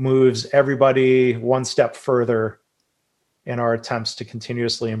hopefully moves everybody one step further in our attempts to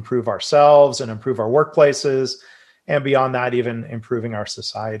continuously improve ourselves and improve our workplaces, and beyond that, even improving our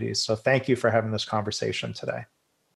societies. So thank you for having this conversation today.